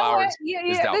 Zay you know Flowers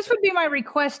what? This would be my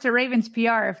request to Ravens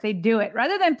PR if they do it.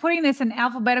 Rather than putting this in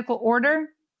alphabetical order,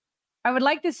 I would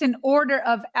like this in order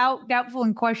of out, doubtful,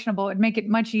 and questionable. It'd make it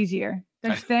much easier.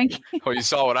 Don't you think? Oh, you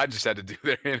saw what I just had to do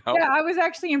there, Yeah, I was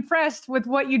actually impressed with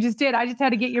what you just did. I just had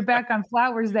to get your back on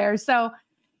Flowers there. So,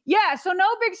 so no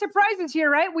big surprises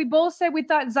here, right? We both said we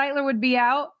thought Zeitler would be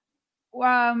out.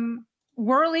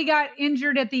 Worley got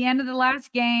injured at the end of the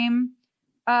last game.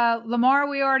 Lamar,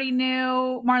 we already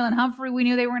knew. Marlon Humphrey, we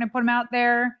knew they were going to put him out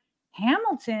there.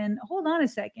 Hamilton, hold on a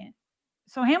second.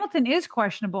 So Hamilton is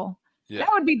questionable. Yeah. That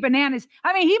would be bananas.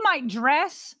 I mean, he might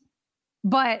dress,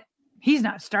 but he's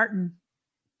not starting.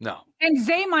 No. And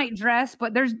Zay might dress,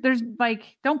 but there's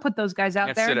like, don't put those guys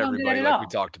out there. Sit everybody like we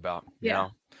talked about, you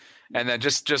know. And then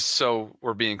just so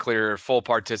we're being clear, full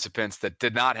participants that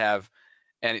did not have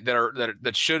and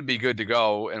that should be good to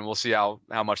go, and we'll see how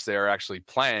much they are actually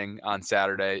playing on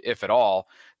Saturday, if at all.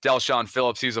 Del'Shawn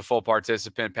Phillips, he's a full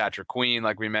participant. Patrick Queen,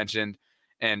 like we mentioned,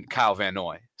 and Kyle Van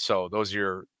Noy. So those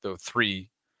are the three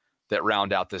that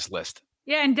round out this list.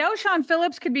 Yeah, and Del'Shawn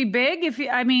Phillips could be big.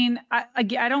 I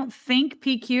don't think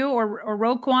PQ or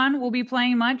Roquan will be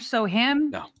playing much. So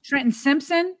Trenton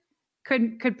Simpson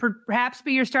could perhaps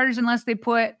be your starters unless they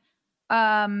put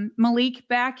Malik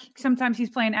back. Sometimes he's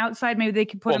playing outside. Maybe they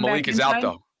could put him Malik back is inside. out,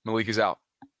 though. Malik is out.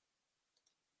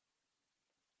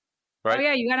 Right? Oh,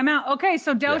 yeah, you got him out. Okay,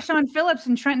 so Del'Shawn Phillips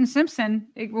and Trenton Simpson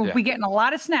will be getting a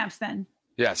lot of snaps then.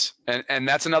 Yes, and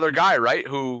that's another guy, right,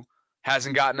 who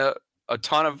hasn't gotten a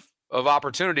ton of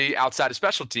opportunity outside of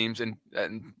special teams, and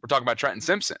we're talking about Trenton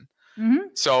Simpson. Mm-hmm.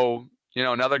 So,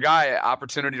 another guy,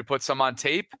 opportunity to put some on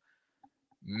tape.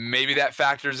 Maybe that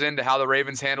factors into how the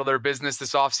Ravens handle their business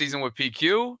this offseason with PQ.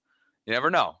 You never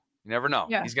know.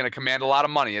 Yeah. He's going to command a lot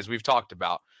of money, as we've talked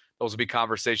about. Those will be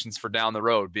conversations for down the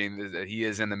road, being that he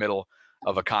is in the middle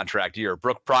of a contract year.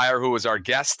 Brooke Pryor, who was our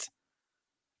guest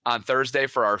on Thursday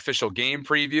for our official game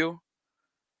preview,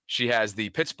 she has the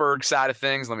Pittsburgh side of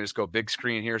things. Let me just go big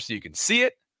screen here so you can see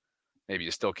it. Maybe you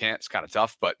still can't. It's kind of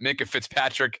tough. But Minkah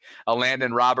Fitzpatrick,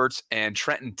 Landon Roberts, and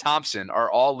Trenton Thompson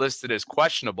are all listed as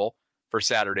questionable for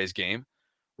Saturday's game.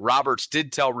 Roberts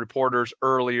did tell reporters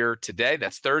earlier today,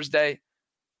 that's Thursday,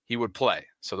 he would play.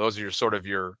 So those are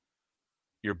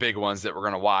your big ones that we're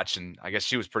going to watch. And I guess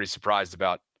she was pretty surprised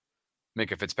about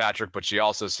Minkah Fitzpatrick, but she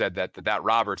also said that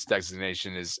Roberts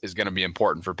designation is going to be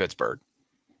important for Pittsburgh.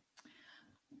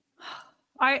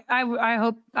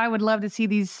 I would love to see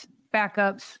these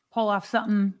backups pull off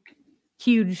something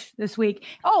huge this week.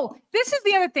 Oh, this is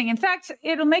the other thing. In fact,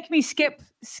 it'll make me skip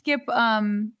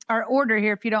our order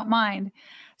here if you don't mind.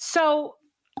 So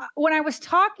when I was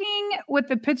talking with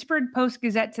the Pittsburgh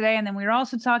Post-Gazette today, and then we were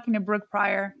also talking to Brooke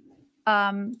Pryor,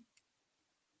 and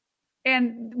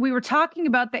we were talking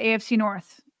about the AFC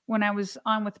North when I was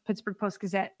on with the Pittsburgh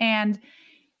Post-Gazette, and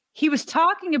he was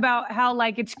talking about how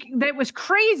it was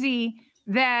crazy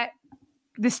that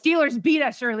the Steelers beat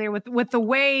us earlier with the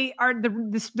way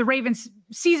the Ravens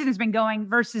season has been going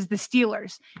versus the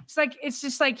Steelers. It's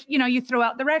just like, you throw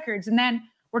out the records, and then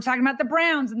we're talking about the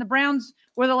Browns, and the Browns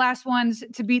were the last ones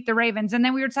to beat the Ravens. And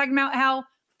then we were talking about how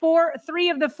 3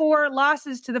 of the 4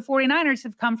 losses to the 49ers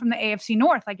have come from the AFC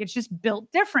North. Like, it's just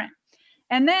built different.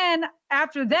 And then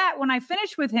after that, when I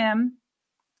finished with him,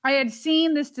 I had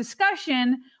seen this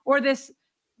discussion, or this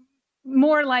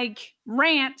more like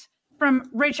rant from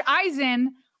Rich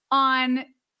Eisen on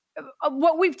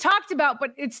what we've talked about,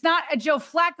 but it's not a Joe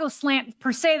Flacco slant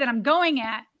per se that I'm going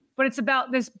at, but it's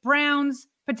about this Browns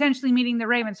potentially meeting the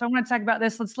Ravens. So I want to talk about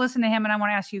this. Let's listen to him, and I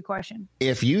want to ask you a question.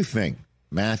 If you think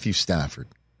Matthew Stafford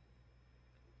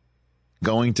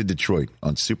going to Detroit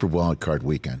on Super Wildcard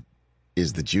weekend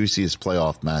is the juiciest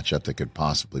playoff matchup that could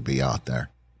possibly be out there,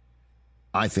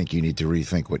 I think you need to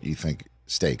rethink what you think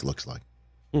steak looks like.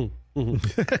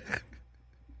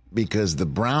 Because the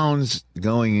Browns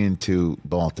going into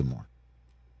Baltimore,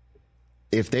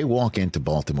 if they walk into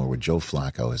Baltimore with Joe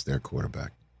Flacco as their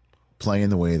quarterback, playing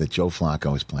the way that Joe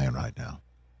Flacco is playing right now,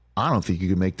 I don't think you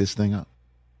can make this thing up.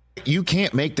 You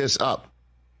can't make this up.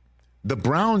 The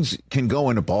Browns can go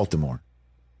into Baltimore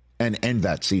and end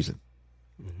that season.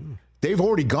 Mm-hmm. They've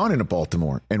already gone into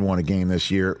Baltimore and won a game this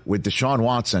year with Deshaun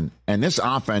Watson. And this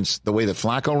offense, the way that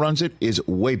Flacco runs it, is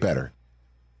way better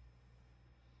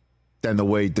than the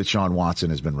way Deshaun Watson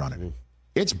has been running. Mm-hmm.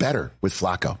 It's better with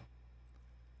Flacco.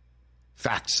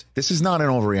 Facts. This is not an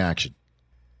overreaction.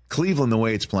 Cleveland, the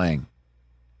way it's playing,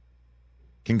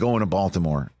 can go into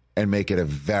Baltimore and make it a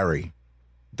very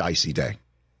dicey day.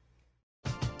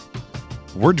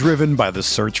 We're driven by the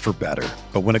search for better.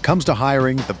 But when it comes to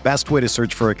hiring, the best way to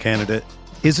search for a candidate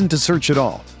isn't to search at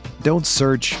all. Don't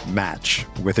search, match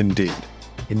with Indeed.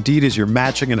 Indeed is your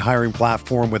matching and hiring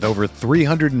platform with over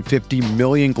 350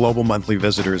 million global monthly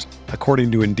visitors, according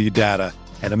to Indeed data,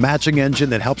 and a matching engine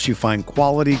that helps you find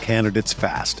quality candidates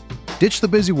fast. Ditch the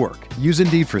busy work. Use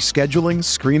Indeed for scheduling,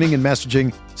 screening, and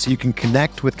messaging so you can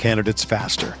connect with candidates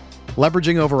faster.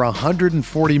 Leveraging over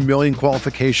 140 million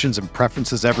qualifications and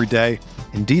preferences every day,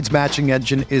 Indeed's matching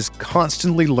engine is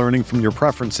constantly learning from your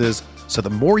preferences, so the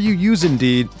more you use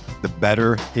Indeed, the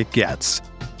better it gets.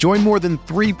 Join more than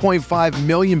 3.5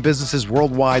 million businesses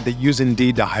worldwide that use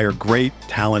Indeed to hire great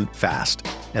talent fast.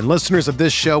 And listeners of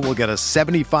this show will get a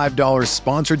 $75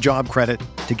 sponsored job credit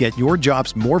to get your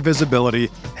jobs more visibility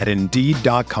at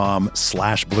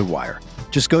Indeed.com/Blue Wire.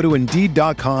 Just go to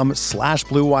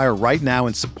Indeed.com/Blue Wire right now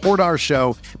and support our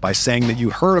show by saying that you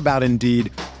heard about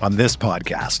Indeed on this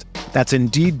podcast. That's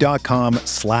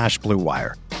Indeed.com/Blue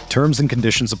Wire. Terms and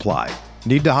conditions apply.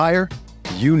 Need to hire?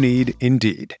 You need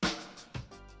Indeed.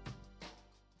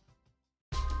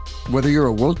 Whether you're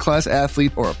a world-class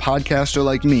athlete or a podcaster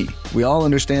like me, we all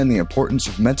understand the importance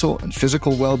of mental and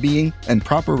physical well-being and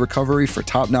proper recovery for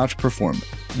top-notch performance.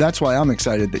 That's why I'm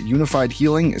excited that Unified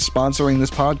Healing is sponsoring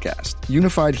this podcast.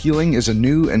 Unified Healing is a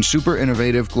new and super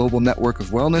innovative global network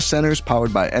of wellness centers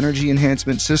powered by Energy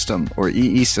Enhancement System, or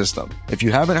EE System. If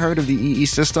you haven't heard of the EE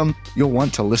System, you'll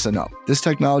want to listen up. This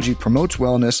technology promotes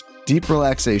wellness, deep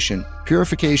relaxation,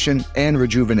 purification, and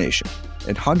rejuvenation.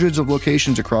 In hundreds of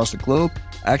locations across the globe,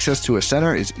 access to a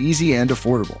center is easy and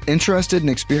affordable. Interested in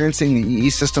experiencing the EE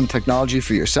System technology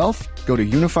for yourself? Go to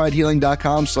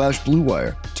unifiedhealing.com/Blue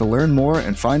Wire to learn more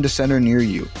and find a center near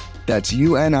you. That's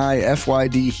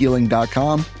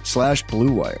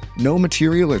UNIFYDhealing.com/Blue Wire. No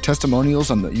material or testimonials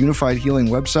on the Unified Healing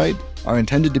website are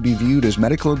intended to be viewed as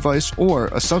medical advice or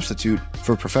a substitute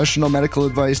for professional medical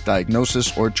advice,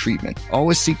 diagnosis, or treatment.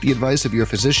 Always seek the advice of your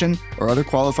physician or other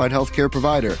qualified healthcare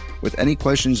provider with any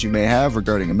questions you may have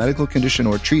regarding a medical condition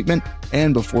or treatment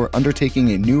and before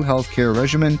undertaking a new healthcare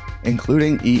regimen,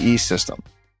 including EE System.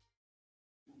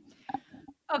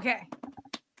 Okay.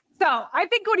 So I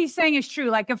think what he's saying is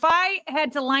true. Like, if I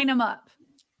had to line them up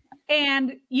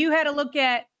and you had to look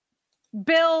at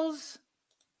Bills,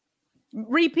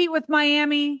 repeat with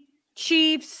Miami,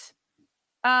 Chiefs,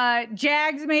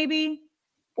 Jags maybe,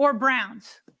 or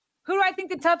Browns, who do I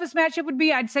think the toughest matchup would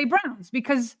be? I'd say Browns,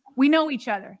 because we know each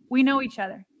other.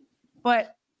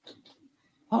 But,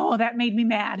 oh, that made me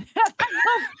mad.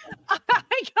 I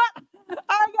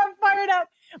got fired up.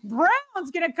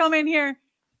 Brown's going to come in here.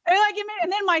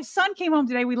 And then my son came home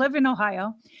today. We live in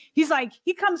Ohio. He's like,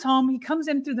 he comes home. He comes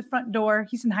in through the front door.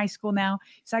 He's in high school now.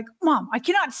 He's like, Mom, I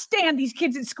cannot stand these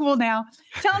kids at school now.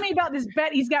 Telling me about this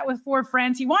bet he's got with 4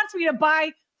 friends. He wants me to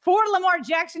buy 4 Lamar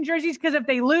Jackson jerseys because if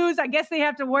they lose, I guess they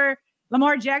have to wear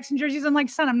Lamar Jackson jerseys. I'm like,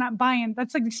 son, I'm not buying.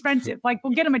 That's like expensive. Like,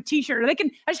 we'll get them a t-shirt. Or they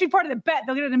can actually be part of the bet.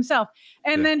 They'll get it themselves.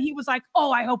 And then he was like,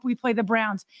 oh, I hope we play the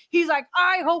Browns. He's like,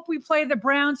 I hope we play the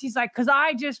Browns. He's like, because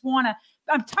I just want to.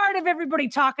 I'm tired of everybody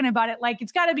talking about it. Like,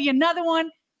 it's got to be another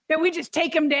one that we just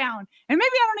take them down. And maybe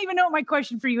I don't even know what my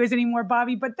question for you is anymore,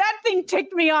 Bobby, but that thing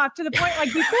ticked me off to the point,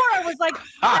 like, before I was like,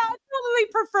 I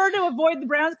totally prefer to avoid the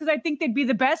Browns because I think they'd be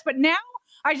the best. But now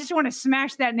I just want to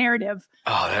smash that narrive.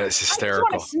 Oh, that is hysterical.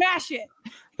 I just want to smash it.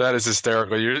 That is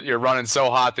hysterical. You're running so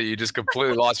hot that you just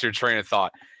completely lost your train of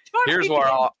thought. Here's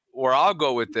where I'll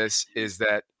go with this is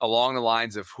that along the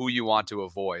lines of who you want to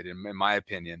avoid, in my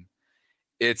opinion,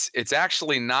 it's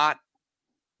actually not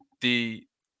the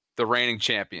reigning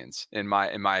champions in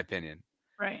my opinion.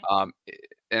 Right.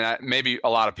 Maybe a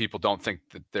lot of people don't think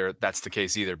that that's the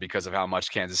case either because of how much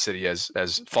Kansas City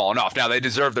has fallen off. Now they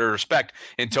deserve their respect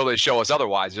until they show us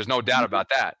otherwise. There's no doubt about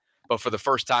that. But for the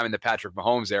first time in the Patrick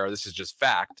Mahomes era, this is just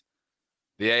fact.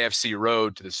 The AFC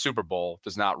road to the Super Bowl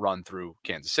does not run through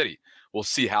Kansas City. We'll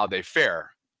see how they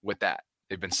fare with that.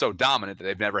 They've been so dominant that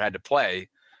they've never had to play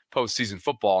postseason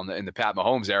football in the Pat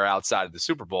Mahomes era outside of the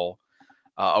Super Bowl,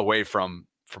 away from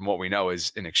what we know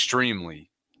is an extremely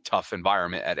tough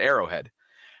environment at Arrowhead.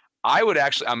 I would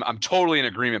actually, I'm totally in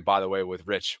agreement, by the way, with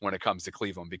Rich when it comes to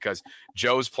Cleveland because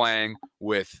Joe's playing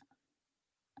with,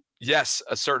 yes,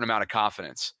 a certain amount of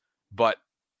confidence, but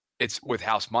it's with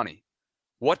house money.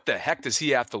 What the heck does he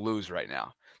have to lose right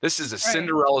now? This is a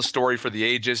Cinderella story for the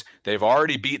ages. They've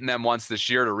already beaten them once this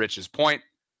year, to Rich's point.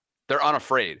 They're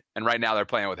unafraid, and right now they're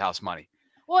playing with house money.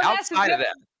 Well, outside of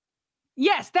them.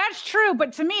 Yes, that's true.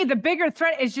 But to me, the bigger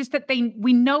threat is just that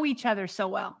we know each other so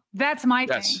well. That's my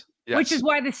thing, which is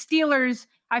why the Steelers,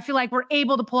 I feel like, were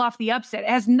able to pull off the upset.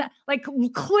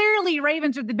 Clearly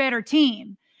Ravens are the better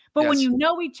team, but when you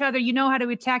know each other, you know how to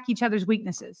attack each other's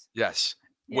weaknesses. Yes,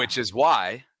 which is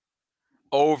why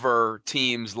over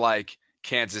teams like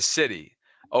Kansas City,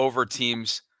 over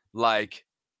teams like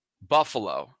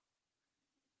Buffalo,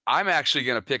 I'm actually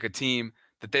going to pick a team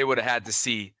that they would have had to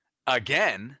see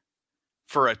again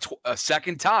for a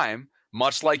second time,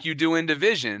 much like you do in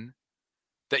division,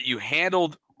 that you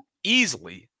handled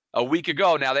easily a week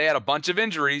ago. Now, they had a bunch of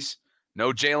injuries.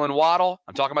 No Jalen Waddle.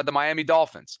 I'm talking about the Miami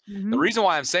Dolphins. Mm-hmm. The reason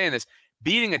why I'm saying this,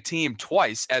 beating a team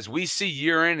twice, as we see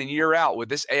year in and year out with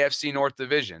this AFC North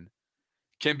division,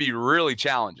 can be really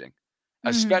challenging,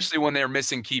 especially when they're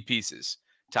missing key pieces.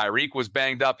 Tyreek was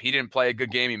banged up. He didn't play a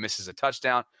good game. He misses a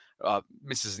touchdown,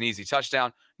 misses an easy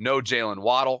touchdown. No Jalen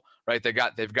Waddle, right? They've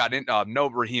got no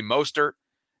Raheem Mostert.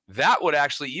 That would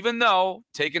actually, even though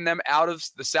taking them out of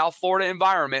the South Florida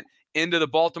environment into the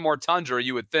Baltimore Tundra,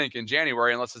 you would think in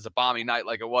January, unless it's a balmy night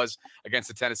like it was against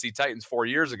the Tennessee Titans 4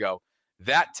 years ago,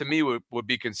 that to me would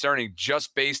be concerning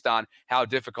just based on how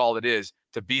difficult it is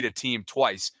to beat a team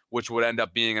twice, which would end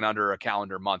up being in under a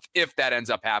calendar month. If that ends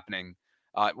up happening,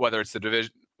 whether it's the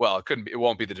division, well, it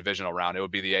won't be the divisional round. It would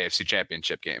be the AFC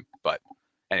Championship game. But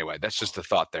anyway, that's just a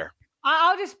thought there.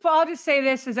 I'll just say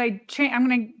this as I'm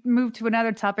going to move to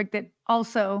another topic that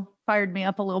also fired me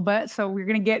up a little bit. So we're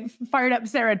going to get fired up,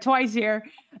 Sarah, twice here.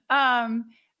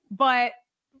 But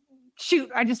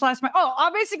shoot, I just lost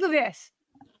basically this.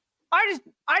 I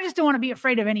just don't want to be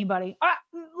afraid of anybody.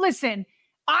 Listen,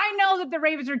 I know that the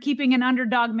Ravens are keeping an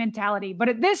underdog mentality, but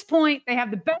at this point, they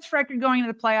have the best record going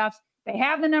into the playoffs. They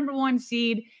have the number 1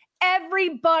 seed.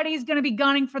 Everybody's going to be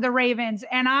gunning for the Ravens.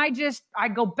 And I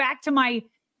go back to my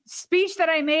speech that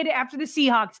I made after the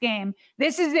Seahawks game.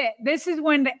 This is it. This is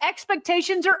when the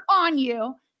expectations are on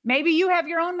you. Maybe you have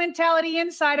your own mentality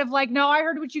inside of like, no, I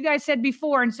heard what you guys said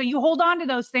before. And so you hold on to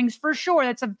those things for sure.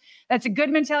 That's a good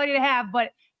mentality to have,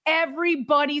 but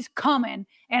everybody's coming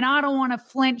and I don't want to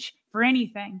flinch for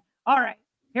anything. All right,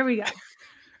 here we go.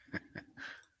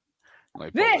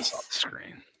 Let me pull this off the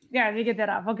screen. Yeah, let me get that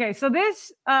off. Okay, so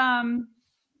this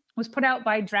was put out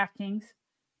by DraftKings,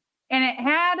 and it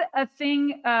had a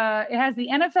thing. It has the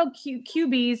NFL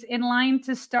QBs in line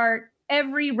to start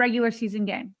every regular season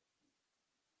game.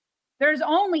 There's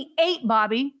only 8,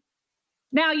 Bobby.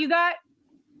 Now you got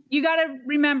to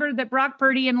remember that Brock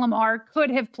Purdy and Lamar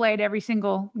could have played every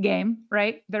single game,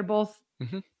 right? They're both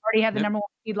already have the number 1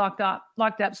 seed locked up.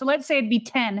 So let's say it'd be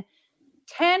 10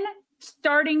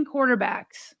 starting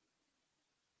quarterbacks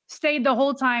stayed the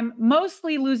whole time,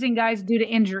 mostly losing guys due to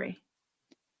injury.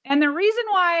 And the reason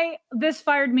why this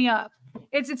fired me up,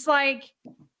 it's like,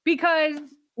 because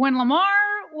when Lamar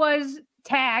was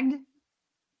tagged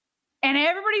and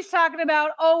everybody's talking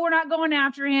about, oh, we're not going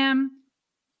after him.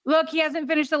 Look, he hasn't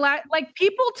finished the last. Like,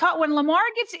 people talk when Lamar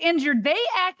gets injured, they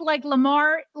act like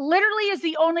Lamar literally is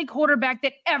the only quarterback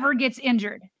that ever gets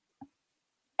injured.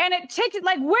 And it takes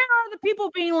like, where are the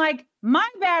people being like, my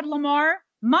bad, Lamar,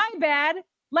 my bad?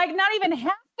 Like, not even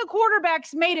half the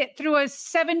quarterbacks made it through a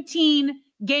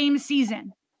 17-game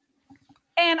season.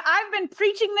 And I've been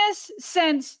preaching this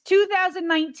since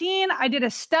 2019. I did a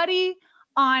study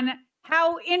on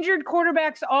how injured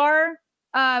quarterbacks are.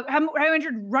 How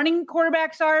injured running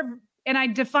quarterbacks are, and I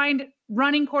defined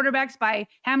running quarterbacks by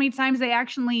how many times they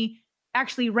actually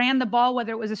ran the ball,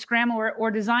 whether it was a scramble or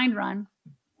designed run.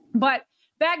 But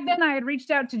back then, I had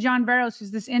reached out to John Barrows,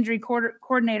 who's this injury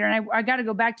coordinator, and I got to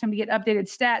go back to him to get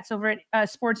updated stats over at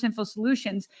Sports Info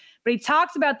Solutions. But he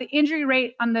talks about the injury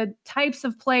rate on the types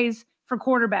of plays for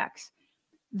quarterbacks.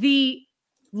 The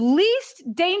least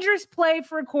dangerous play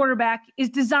for a quarterback is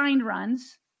designed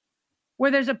runs, where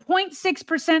there's a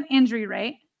 0.6% injury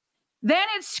rate. Then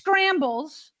it's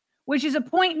scrambles, which is a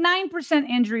 0.9%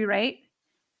 injury rate.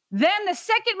 Then the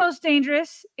second most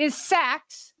dangerous is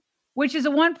sacks, which is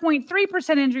a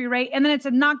 1.3% injury rate. And then it's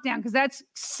a knockdown, because that's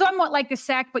somewhat like a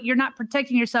sack, but you're not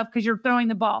protecting yourself because you're throwing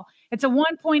the ball. It's a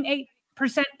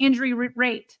 1.8% injury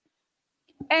rate.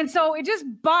 And so it just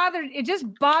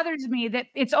bothers me that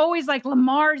it's always like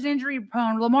Lamar's injury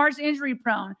prone.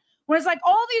 When it's like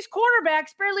all these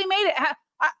quarterbacks barely made it.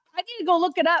 I need to go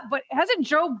look it up, but hasn't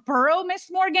Joe Burrow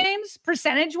missed more games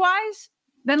percentage-wise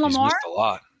than Lamar? He's missed a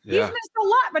lot. Yeah. He's missed a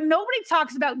lot, but nobody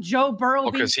talks about Joe Burrow.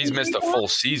 Because he's missed a full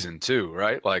season too,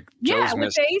 right? Like Joe's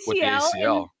missed with the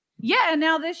ACL. And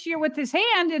now this year with his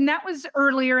hand, and that was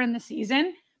earlier in the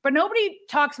season. But nobody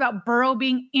talks about Burrow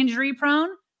being injury-prone.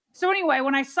 So anyway,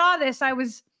 when I saw this, I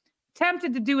was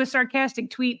tempted to do a sarcastic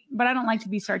tweet, but I don't like to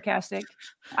be sarcastic.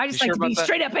 I just like to be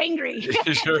straight up angry.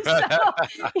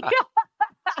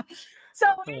 So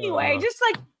anyway, just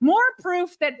like more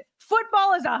proof that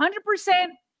football is 100%,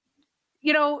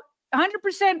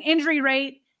 100% injury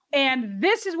rate. And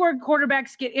this is where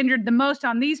quarterbacks get injured the most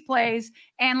on these plays.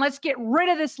 And let's get rid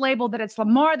of this label that it's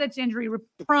Lamar that's injury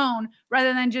prone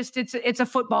rather than just it's a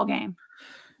football game.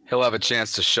 He'll have a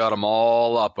chance to shut them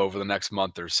all up over the next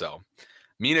month or so.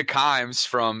 Mina Kimes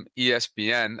from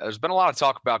ESPN. There's been a lot of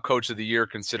talk about Coach of the Year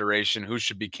consideration, who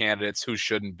should be candidates, who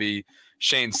shouldn't be.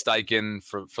 Shane Steichen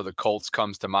for the Colts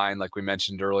comes to mind, like we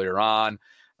mentioned earlier on.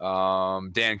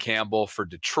 Dan Campbell for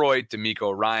Detroit,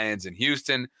 DeMeco Ryans in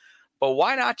Houston. But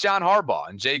why not John Harbaugh?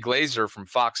 And Jay Glazer from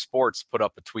Fox Sports put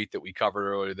up a tweet that we covered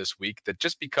earlier this week that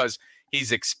just because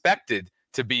he's expected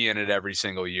to be in it every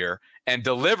single year and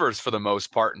delivers for the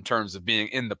most part in terms of being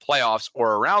in the playoffs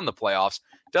or around the playoffs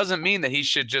doesn't mean that he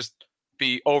should just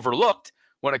be overlooked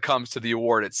when it comes to the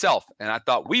award itself. And I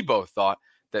thought we both thought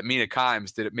that Mina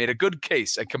Kimes made a good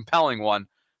case, a compelling one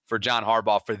for John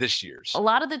Harbaugh for this year's. A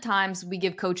lot of the times we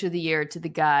give Coach of the Year to the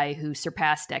guy who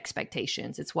surpassed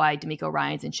expectations. It's why DeMeco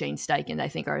Ryans and Shane Steichen, I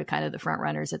think, are kind of the front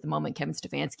runners at the moment. Kevin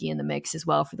Stefanski in the mix as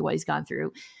well for what he's gone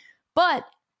through. But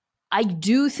I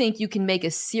do think you can make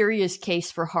a serious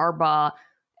case for Harbaugh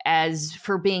as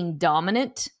for being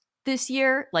dominant this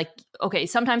year. Like, okay,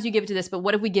 sometimes you give it to this, but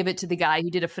what if we give it to the guy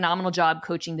who did a phenomenal job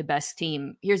coaching the best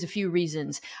team? Here's a few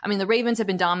reasons. I mean, the Ravens have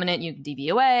been dominant.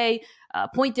 DVOA,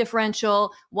 point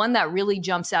differential. One that really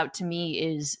jumps out to me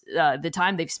is the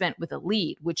time they've spent with a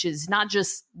lead, which is not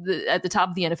just at the top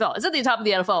of the NFL. It's at the top of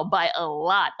the NFL by a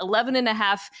lot. 11 and a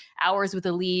half hours with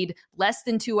a lead, less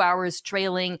than 2 hours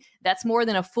trailing. That's more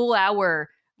than a full hour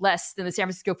less than the San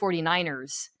Francisco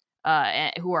 49ers,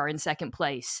 who are in second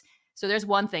place. So there's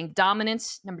one thing,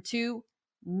 dominance. Number two,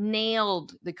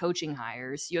 nailed the coaching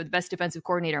hires. You have the best defensive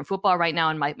coordinator in football right now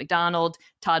in Mike McDonald,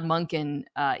 Todd Monken.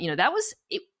 That was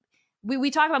it.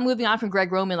 We talk about moving on from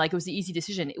Greg Roman like it was the easy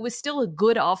decision. It was still a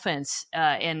good offense,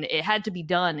 and it had to be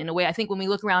done in a way. I think when we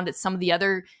look around at some of the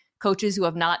other coaches who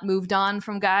have not moved on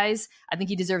from guys, I think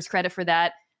he deserves credit for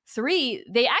that. Three,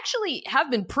 they actually have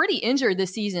been pretty injured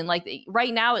this season. Like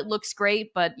right now it looks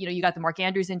great, but you got the Mark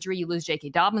Andrews injury. You lose J.K.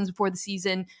 Dobbins before the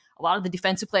season. A lot of the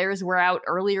defensive players were out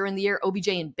earlier in the year. OBJ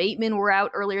and Bateman were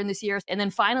out earlier in this year. And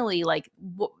then finally,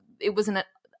 it was an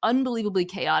unbelievably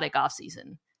chaotic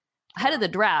offseason. Ahead of the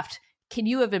draft, can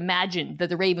you have imagined that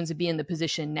the Ravens would be in the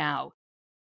position now?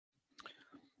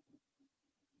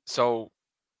 So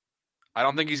I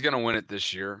don't think he's going to win it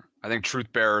this year. I think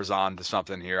Truth Bearer's on to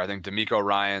something here. I think DeMeco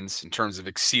Ryans, in terms of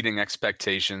exceeding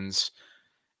expectations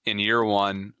in year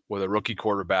one with a rookie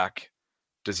quarterback,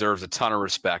 deserves a ton of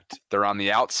respect. They're on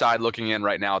the outside looking in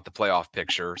right now at the playoff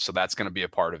picture, so that's going to be a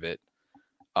part of it.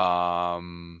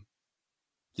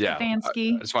 Yeah,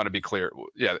 Stefanski. I just want to be clear.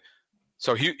 Yeah,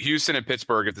 so Houston and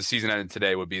Pittsburgh, if the season ended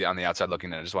today, would be on the outside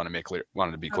looking in. I just wanted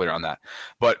to be clear on that.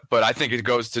 But I think it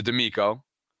goes to D'Amico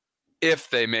if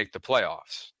they make the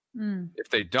playoffs. If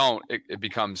they don't, it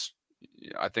becomes,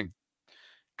 I think,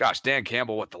 gosh, Dan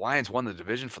Campbell, the Lions won the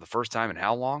division for the first time in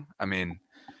how long? I mean,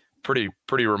 pretty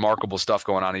remarkable stuff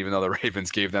going on, even though the Ravens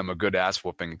gave them a good ass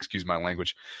whooping, excuse my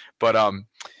language. But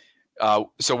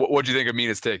so what do you think of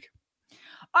Mina's take?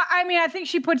 I mean, I think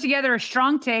she put together a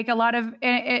strong take. A lot of,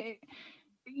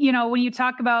 when you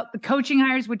talk about the coaching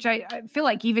hires, which I feel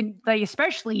like even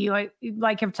especially you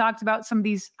have talked about some of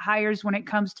these hires when it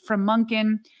comes from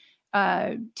Monken,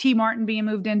 T. Martin being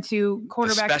moved into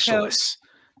quarterback coach.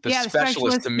 The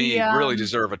specialists to me really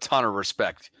deserve a ton of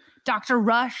respect. Dr.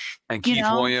 Rush and Keith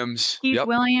Williams.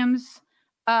 Williams,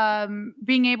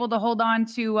 being able to hold on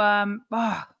to, I'm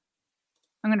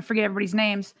going to forget everybody's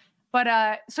names.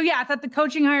 But so yeah, I thought the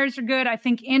coaching hires are good. I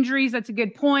think injuries, that's a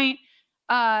good point.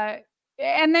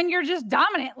 And then you're just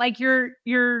dominant. Like you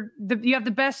have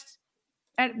the best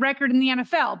record in the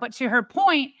NFL. But to her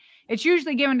point, it's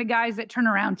usually given to guys that turn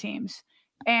around teams.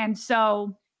 And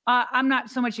so I'm not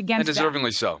so much against and deservingly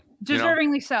that. So.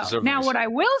 Deservingly so. Deservingly now, what I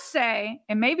will say,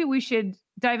 and maybe we should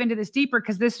dive into this deeper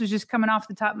because this was just coming off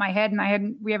the top of my head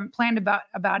and we haven't planned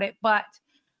about it, but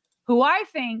who I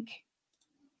think,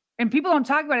 and people don't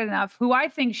talk about it enough, who I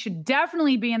think should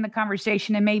definitely be in the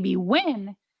conversation and maybe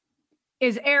win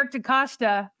is Eric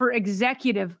DeCosta for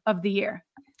Executive of the Year.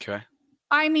 Okay.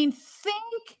 I mean,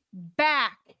 think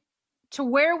back to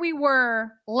where we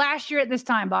were last year at this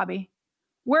time, Bobby.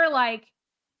 We're like,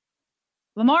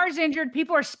 Lamar's injured.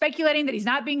 People are speculating that he's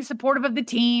not being supportive of the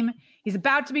team. He's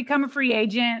about to become a free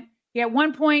agent. He at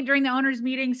one point during the owners'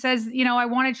 meeting says, I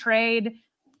want to trade.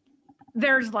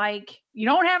 There's you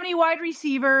don't have any wide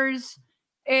receivers.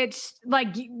 It's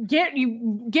get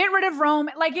rid of Rome.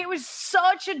 It was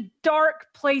such a dark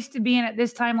place to be in at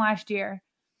this time last year.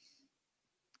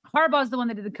 Harbaugh's the one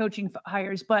that did the coaching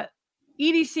hires, but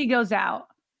EDC goes out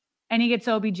and he gets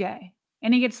OBJ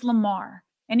and he gets Lamar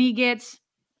and he gets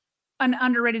an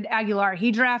underrated Aguilar.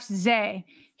 He drafts Zay.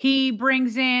 He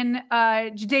brings in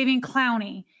Jadeveon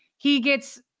Clowney. He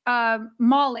gets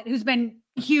Mollett, who's been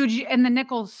huge in the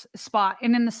Nichols spot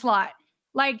and in the slot.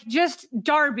 Just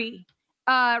Darby,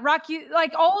 Rocky,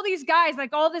 all these guys,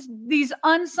 these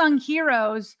unsung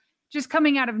heroes just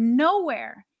coming out of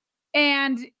nowhere.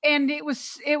 And it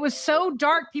was so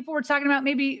dark. People were talking about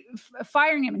maybe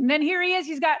firing him. And then here he is.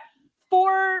 He's got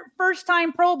 4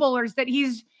 first-time Pro Bowlers that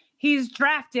he's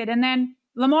drafted, and then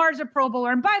Lamar's a Pro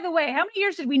Bowler. And by the way, how many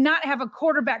years did we not have a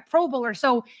quarterback Pro Bowler?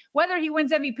 So whether he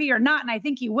wins MVP or not, and I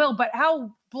think he will, but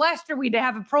how blessed are we to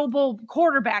have a Pro Bowl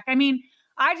quarterback? I mean,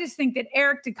 I just think that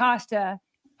Eric DeCosta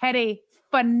had a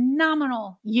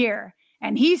phenomenal year,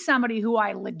 and he's somebody who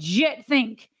I legit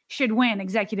think should win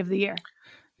Executive of the Year.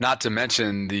 Not to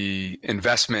mention the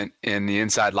investment in the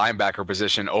inside linebacker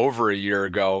position over a year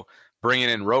ago, bringing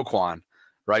in Roquan.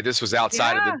 Right, this was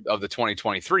outside of the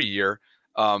 2023 year,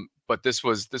 but this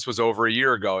was over a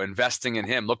year ago. Investing in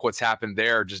him, look what's happened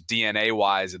there, just DNA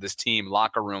wise of this team,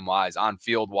 locker room wise, on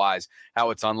field wise, how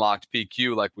it's unlocked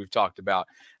PQ, like we've talked about.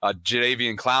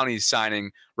 Jadeveon Clowney's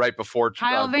signing right before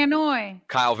Kyle Van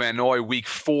Noy, week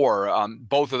 4.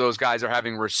 Both of those guys are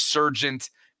having resurgent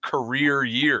career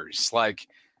years,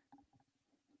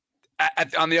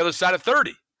 on the other side of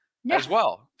 30 as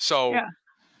well. So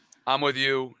I'm with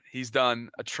you. He's done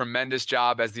a tremendous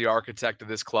job as the architect of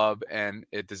this club, and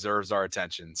it deserves our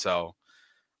attention. So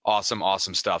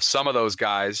awesome stuff. Some of those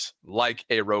guys, like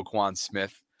a Roquan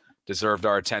Smith, deserved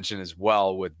our attention as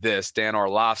well with this. Dan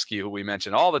Orlovsky, who we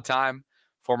mention all the time,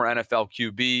 former NFL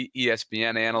QB,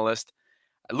 ESPN analyst.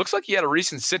 It looks like he had a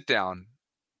recent sit-down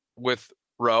with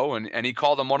Rowe, and he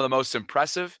called him one of the most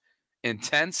impressive,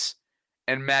 intense,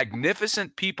 and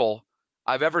magnificent people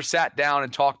I've ever sat down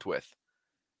and talked with.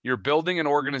 You're building an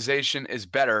organization is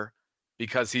better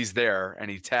because he's there, and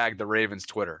he tagged the Ravens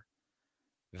Twitter.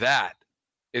 That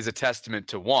is a testament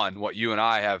to, one, what you and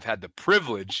I have had the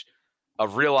privilege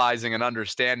of realizing and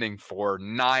understanding for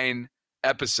 9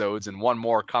 episodes and one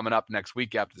more coming up next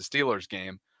week after the Steelers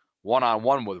game,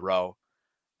 one-on-one with Rowe.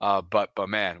 But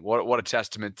man, what a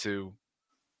testament to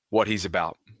what he's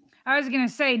about. I was going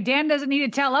to say, Dan doesn't need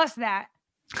to tell us that.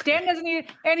 Dan doesn't need it.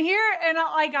 And here, and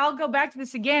I'll go back to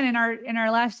this again in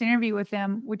our last interview with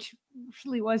him, which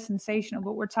really was sensational,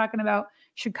 but we're talking about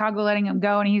Chicago letting him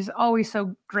go. And he's always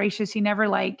so gracious. He never's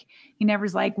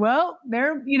like, well,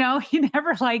 there, he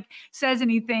never says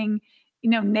anything,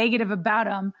 negative about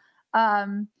him.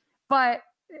 But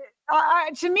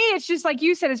to me, it's just like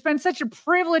you said, it's been such a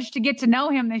privilege to get to know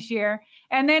him this year.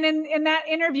 And then in that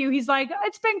interview, he's like,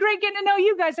 it's been great getting to know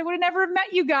you guys. I would have never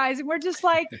met you guys. And we're just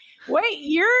like, wait,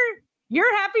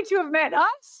 you're happy to have met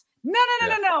us?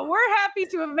 No. We're happy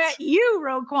to have met you,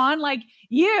 Roquan.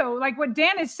 Like what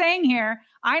Dan is saying here.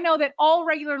 I know that all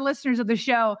regular listeners of the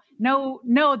show know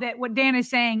that what Dan is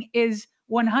saying is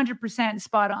 100%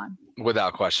 spot on.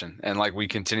 Without question. And like we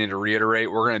continue to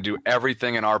reiterate, we're going to do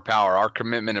everything in our power. Our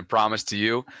commitment and promise to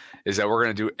you is that we're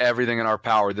going to do everything in our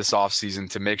power this offseason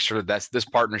to make sure that this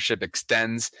partnership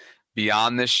extends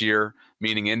beyond this year,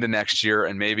 meaning into next year,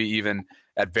 and maybe even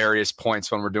at various points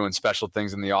when we're doing special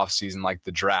things in the offseason like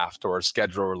the draft or a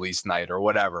schedule release night or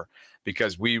whatever,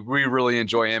 because we really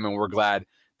enjoy him and we're glad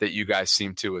that you guys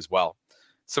seem to as well.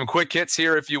 Some quick hits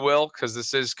here, if you will, because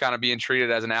this is kind of being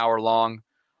treated as an hour-long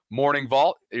morning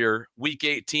vault. Your Week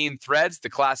 18 threads, the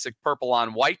classic purple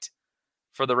on white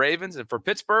for the Ravens, and for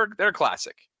Pittsburgh, they're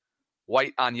classic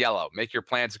white on yellow. Make your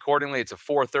plans accordingly. It's a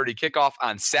 4:30 kickoff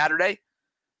on Saturday,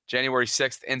 January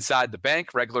 6th, inside the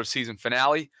bank, regular season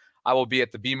finale. I will be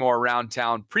at the Be More Around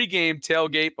Town pregame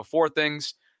tailgate before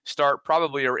things start,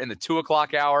 probably in the 2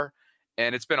 o'clock hour.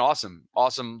 And it's been awesome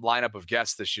lineup of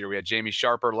guests this year. We had Jamie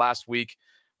Sharper last week.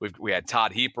 We had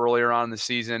Todd Heap earlier on in the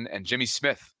season, and Jimmy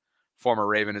Smith, former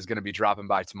Raven, is going to be dropping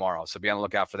by tomorrow. So be on the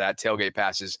lookout for that. Tailgate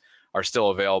passes are still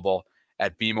available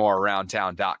at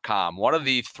BeMoreAroundTown.com. One of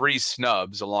the three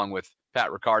snubs, along with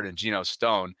Pat Ricard and Geno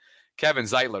Stone, Kevin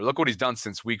Zeitler. Look what he's done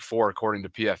since week 4, according to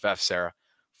PFF, Sarah.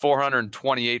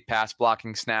 428 pass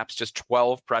blocking snaps, just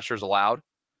 12 pressures allowed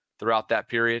throughout that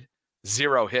period,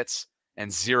 0 hits,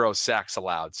 and 0 sacks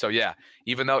allowed. So, yeah,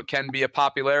 even though it can be a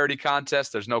popularity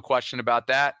contest, there's no question about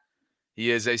that.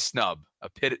 He is a snub,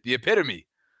 the epitome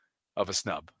of a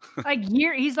snub.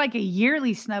 He's like a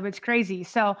yearly snub. It's crazy.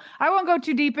 So I won't go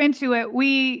too deep into it.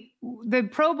 The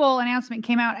Pro Bowl announcement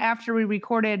came out after we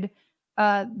recorded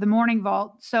the Morning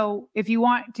Vault. So if you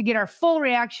want to get our full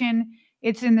reaction,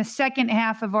 it's in the second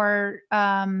half of our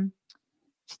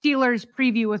Steelers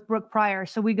preview with Brooke Pryor.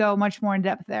 So we go much more in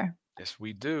depth there. Yes,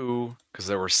 we do, because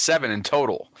there were 7 in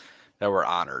total that were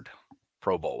honored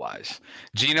Pro Bowl-wise.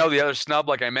 Geno, the other snub,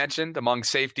 like I mentioned, among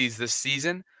safeties this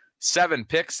season, 7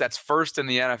 picks. That's first in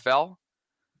the NFL.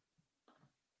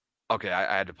 Okay,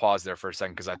 I had to pause there for a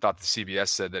second because I thought the CBS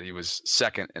said that he was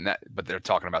second in that, but they're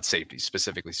talking about safeties,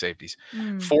 specifically safeties.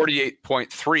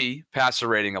 48.3 passer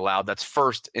rating allowed. That's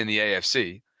first in the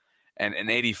AFC, and an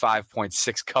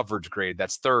 85.6 coverage grade.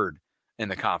 That's third in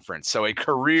the conference. So a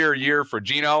career year for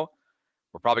Geno.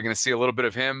 We're probably going to see a little bit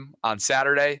of him on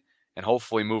Saturday, and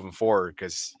hopefully moving forward,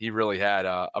 because he really had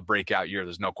a breakout year.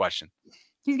 There's no question.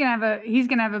 He's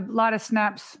gonna have a lot of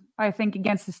snaps, I think,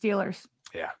 against the Steelers.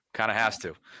 Yeah, kind of has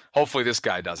to. Hopefully this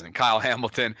guy doesn't. Kyle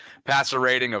Hamilton, passer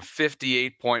rating of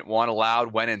 58.1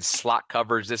 allowed, went in slot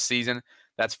coverage this season.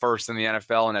 That's first in the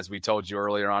NFL. And as we told you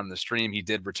earlier on in the stream, he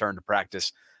did return to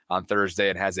practice on Thursday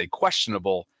and has a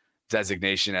questionable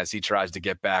designation as he tries to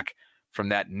get back from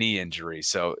that knee injury.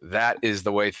 So that is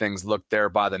the way things look there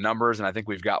by the numbers. And I think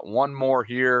we've got one more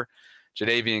here.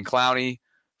 Jadeveon Clowney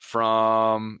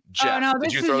from Jeff. Oh, no,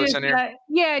 did you throw this in here?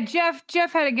 Yeah,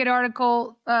 Jeff had a good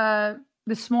article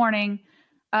this morning.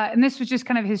 And this was just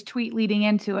kind of his tweet leading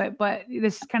into it, but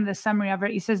this is kind of the summary of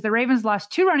it. He says the Ravens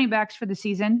lost 2 running backs for the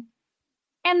season,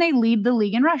 and they lead the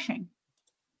league in rushing.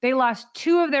 They lost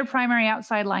 2 of their primary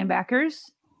outside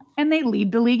linebackers, and they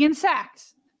lead the league in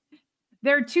sacks.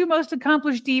 Their 2 most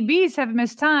accomplished DBs have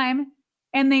missed time,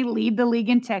 and they lead the league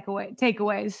in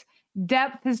takeaways.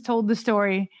 Depth has told the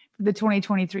story for the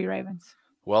 2023 Ravens.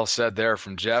 Well said there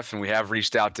from Jeff, and we have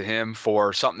reached out to him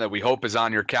for something that we hope is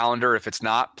on your calendar. If it's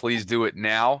not, please do it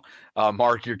now.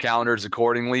 Mark your calendars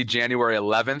accordingly. January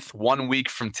 11th, 1 week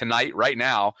from tonight, right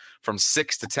now, from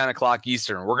 6 to 10 o'clock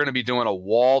Eastern, we're going to be doing a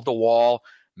wall-to-wall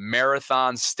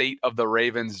marathon State of the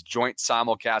Ravens joint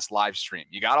simulcast live stream.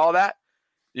 You got all that?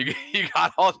 You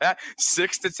got all that?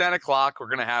 6 to 10 o'clock, we're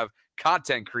going to have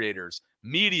content creators,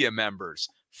 media members,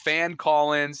 fan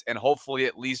call-ins, and hopefully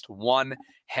at least one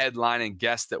headlining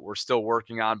guest that we're still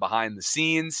working on behind the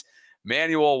scenes.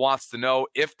 Manuel wants to know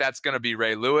if that's going to be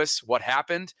Ray Lewis. What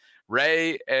happened?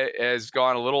 Ray has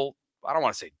gone a little, I don't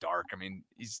want to say dark. I mean,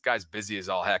 this guy's busy as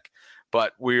all heck,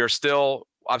 but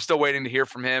I'm still waiting to hear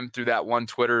from him through that one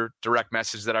Twitter direct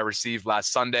message that I received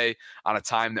last Sunday on a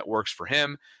time that works for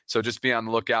him. So just be on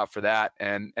the lookout for that.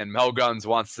 And Mel Guns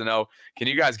wants to know, can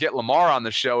you guys get Lamar on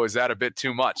the show? Is that a bit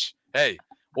too much? Hey,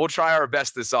 we'll try our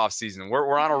best this offseason.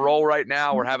 We're on a roll right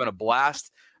now. We're having a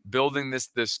blast building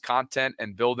this content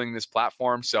and building this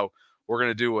platform. So we're going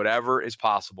to do whatever is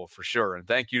possible for sure. And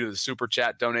thank you to the Super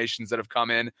Chat donations that have come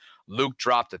in. Luke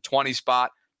dropped a 20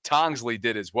 spot. Tongsley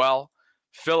did as well.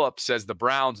 Philip says the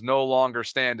Browns no longer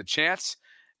stand a chance.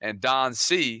 And Don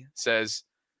C says,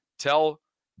 tell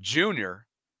Junior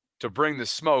to bring the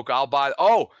smoke. I'll buy.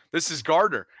 Oh, this is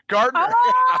Gardner. Gardner.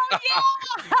 Oh, yeah.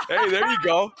 Hey, there you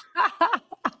go.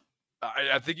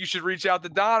 I think you should reach out to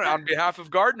Don on behalf of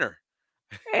Gardner.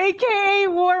 AKA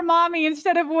War Mommy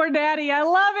instead of War Daddy. I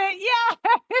love it.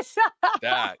 Yes.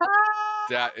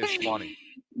 That is funny.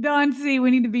 Don C,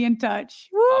 we need to be in touch.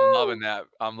 Woo.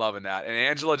 I'm loving that. And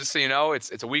Angela, just so you know,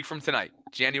 it's a week from tonight,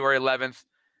 January 11th.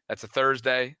 That's a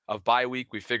Thursday of bye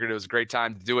week. We figured it was a great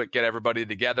time to do it, get everybody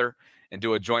together, and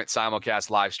do a joint simulcast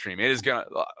live stream. It is gonna.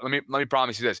 Let me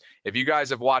promise you this: if you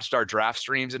guys have watched our draft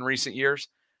streams in recent years,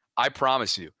 I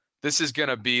promise you, this is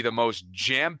gonna be the most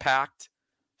jam-packed,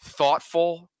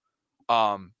 thoughtful,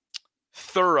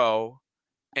 thorough,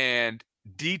 and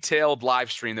detailed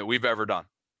live stream that we've ever done.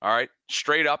 All right,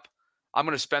 straight up, I'm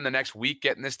gonna spend the next week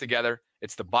getting this together.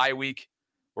 It's the bye week.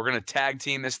 We're going to tag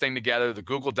team this thing together. The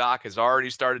Google Doc has already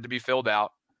started to be filled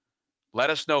out. Let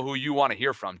us know who you want to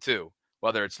hear from, too,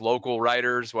 whether it's local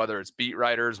writers, whether it's beat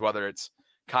writers, whether it's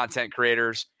content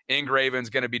creators. Ingraven's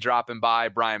going to be dropping by,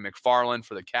 Brian McFarland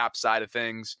for the cap side of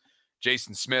things,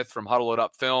 Jason Smith from Huddle It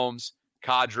Up Films,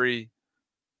 Kadri,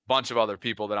 bunch of other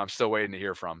people that I'm still waiting to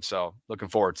hear from. So looking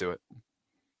forward to it.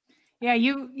 Yeah,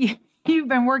 you've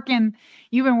been working.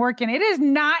 It is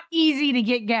not easy to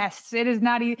get guests. It is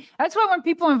not easy. That's why when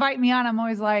people invite me on, I'm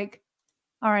always like,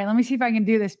 all right, let me see if I can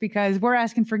do this because we're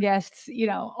asking for guests,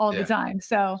 all the time.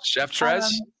 So Chef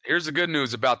Trez, here's the good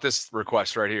news about this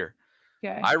request right here.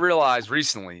 Okay. I realized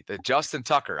recently that Justin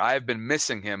Tucker, I have been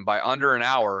missing him by under an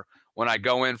hour when I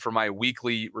go in for my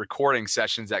weekly recording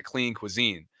sessions at Clean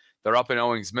Cuisine. They're up in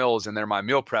Owings Mills, and they're my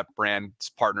meal prep brand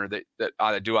partner that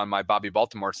I do on my Bobby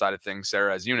Baltimore side of things,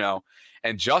 Sarah, as you know.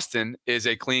 And Justin is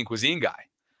a Clean Cuisine guy.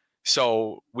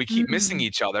 So we keep missing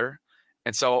each other.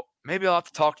 And so maybe I'll have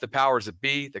to talk to the powers that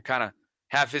be that kind of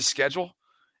have his schedule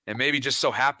and maybe just so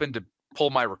happen to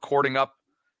pull my recording up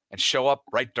and show up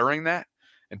right during that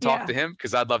and talk to him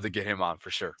because I'd love to get him on for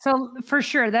sure. So for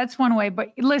sure, that's one way. But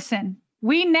listen,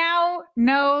 we now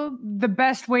know the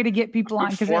best way to get people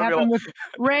on because it happened with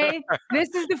Ray. This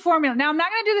is the formula. Now, I'm not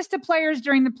going to do this to players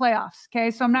during the playoffs, okay?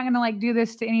 So I'm not going to do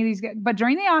this to any of these guys. But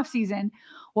during the offseason,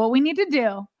 what we need to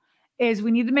do is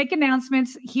we need to make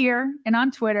announcements here and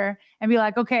on Twitter and be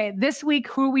like, okay, this week,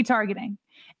 who are we targeting?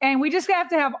 And we just have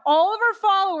to have all of our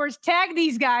followers tag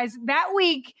these guys that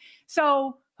week.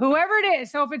 So whoever it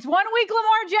is. So if it's 1 week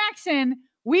Lamar Jackson,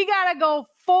 we got to go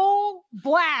full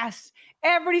blast.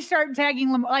 Everybody start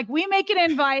tagging Lamar. Like we make an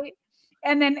invite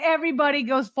and then everybody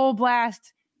goes full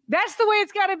blast. That's the way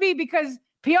it's got to be because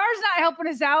PR's not helping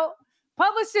us out.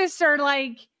 Publicists are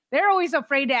they're always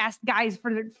afraid to ask guys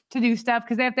to do stuff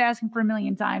because they have to ask them for a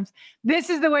million times. This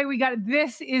is the way we got it.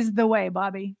 This is the way,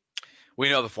 Bobby. We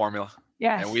know the formula.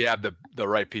 Yes. And we have the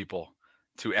right people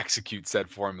to execute said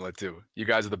formula too. You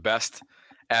guys are the best.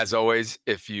 As always,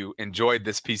 if you enjoyed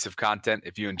this piece of content,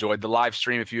 if you enjoyed the live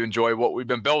stream, if you enjoy what we've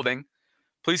been building,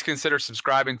 please consider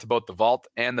subscribing to both the Vault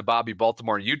and the Bobby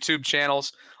Baltimore YouTube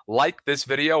channels. Like this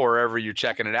video wherever you're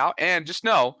checking it out. And just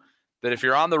know that if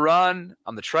you're on the run,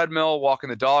 on the treadmill,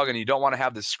 walking the dog, and you don't want to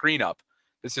have the screen up,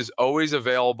 this is always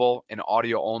available in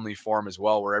audio-only form as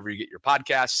well, wherever you get your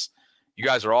podcasts. You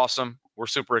guys are awesome. We're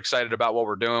super excited about what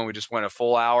we're doing. We just went a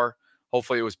full hour.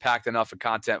 Hopefully it was packed enough of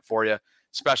content for you.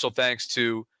 Special thanks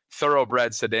to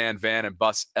Thoroughbred Sedan, Van, and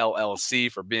Bus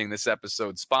LLC for being this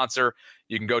episode's sponsor.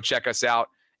 You can go check us out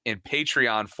in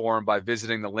Patreon form by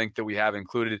visiting the link that we have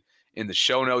included in the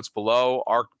show notes below.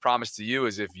 Our promise to you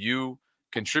is if you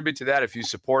contribute to that, if you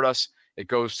support us, it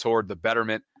goes toward the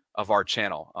betterment of our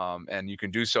channel. And you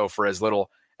can do so for as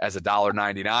little as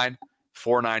 $1.99,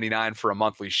 $4.99 for a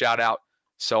monthly shout out,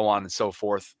 so on and so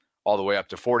forth, all the way up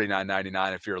to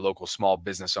 $49.99 if you're a local small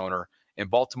business owner in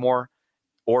Baltimore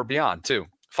or beyond too.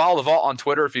 Follow the Vault on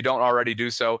Twitter if you don't already do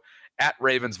so, at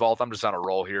Ravens Vault. I'm just on a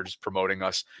roll here, just promoting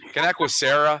us. Connect with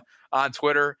Sarah on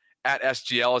Twitter, at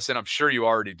SG Ellison. I'm sure you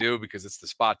already do because it's the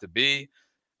spot to be.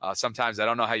 Sometimes I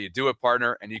don't know how you do it,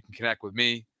 partner, and you can connect with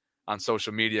me on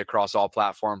social media across all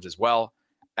platforms as well,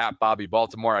 at Bobby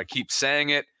Baltimore. I keep saying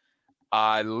it.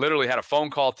 I literally had a phone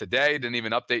call today. Didn't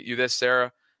even update you this,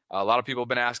 Sarah. A lot of people have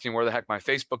been asking where the heck my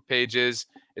Facebook page is.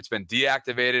 It's been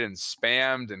deactivated and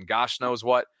spammed and gosh knows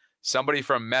what. Somebody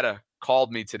from Meta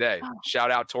called me today. Oh. Shout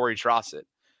out Tori Trossett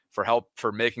for help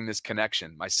for making this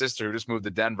connection. My sister, who just moved to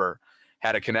Denver,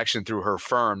 had a connection through her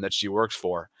firm that she works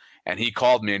for. And he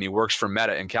called me, and he works for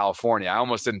Meta in California. I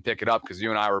almost didn't pick it up because you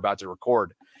and I were about to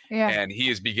record. Yeah. And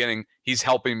he's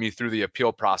helping me through the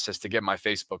appeal process to get my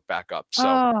Facebook back up.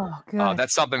 So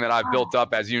that's something that I've built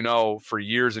up, as you know, for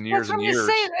years and years and years.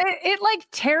 It like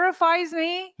terrifies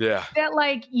me. Yeah. That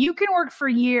like you can work for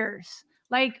years.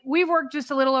 Like we've worked just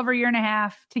a little over a year and a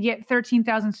half to get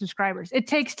 13,000 subscribers. It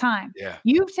takes time. Yeah.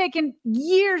 You've taken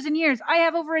years and years. I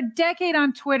have over a decade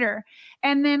on Twitter,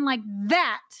 and then like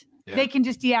that. Yeah. They can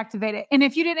just deactivate it. And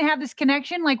if you didn't have this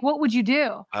connection, like what would you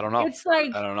do? I don't know. It's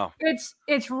like, I don't know.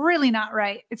 It's really not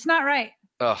right. It's not right.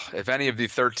 If any of the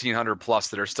 1,300 plus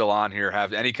that are still on here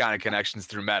have any kind of connections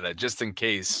through Meta, just in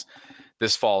case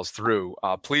this falls through,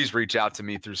 please reach out to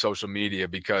me through social media,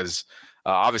 because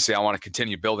obviously I want to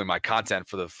continue building my content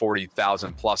for the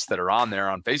 40,000 plus that are on there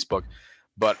on Facebook.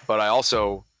 But I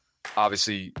also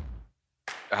obviously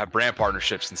have brand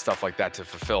partnerships and stuff like that to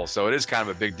fulfill. So it is kind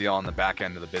of a big deal on the back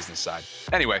end of the business side.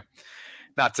 Anyway,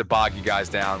 not to bog you guys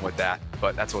down with that,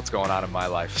 but that's what's going on in my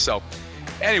life. So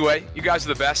anyway, you guys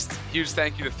are the best. Huge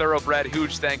thank you to Thoroughbred.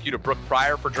 Huge thank you to Brooke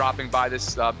Pryor for dropping by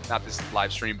this, not this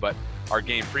live stream, but our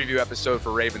game preview episode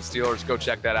for Ravens Steelers. Go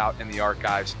check that out in the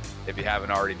archives if you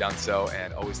haven't already done so.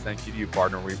 And always thank you to you,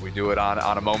 partner. We do it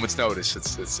on a moment's notice.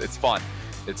 It's fun.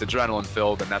 It's adrenaline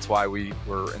filled, and that's why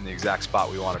we're in the exact spot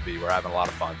we want to be. We're having a lot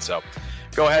of fun. So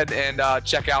go ahead and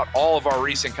check out all of our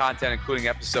recent content, including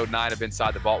episode 9 of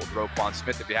Inside the Vault with Roquan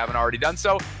Smith if you haven't already done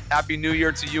so. Happy New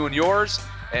Year to you and yours.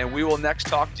 And we will next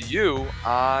talk to you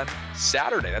on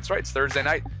Saturday. That's right. It's Thursday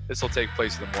night. This will take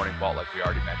place in the Morning Vault like we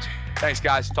already mentioned. Thanks,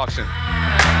 guys. Talk soon.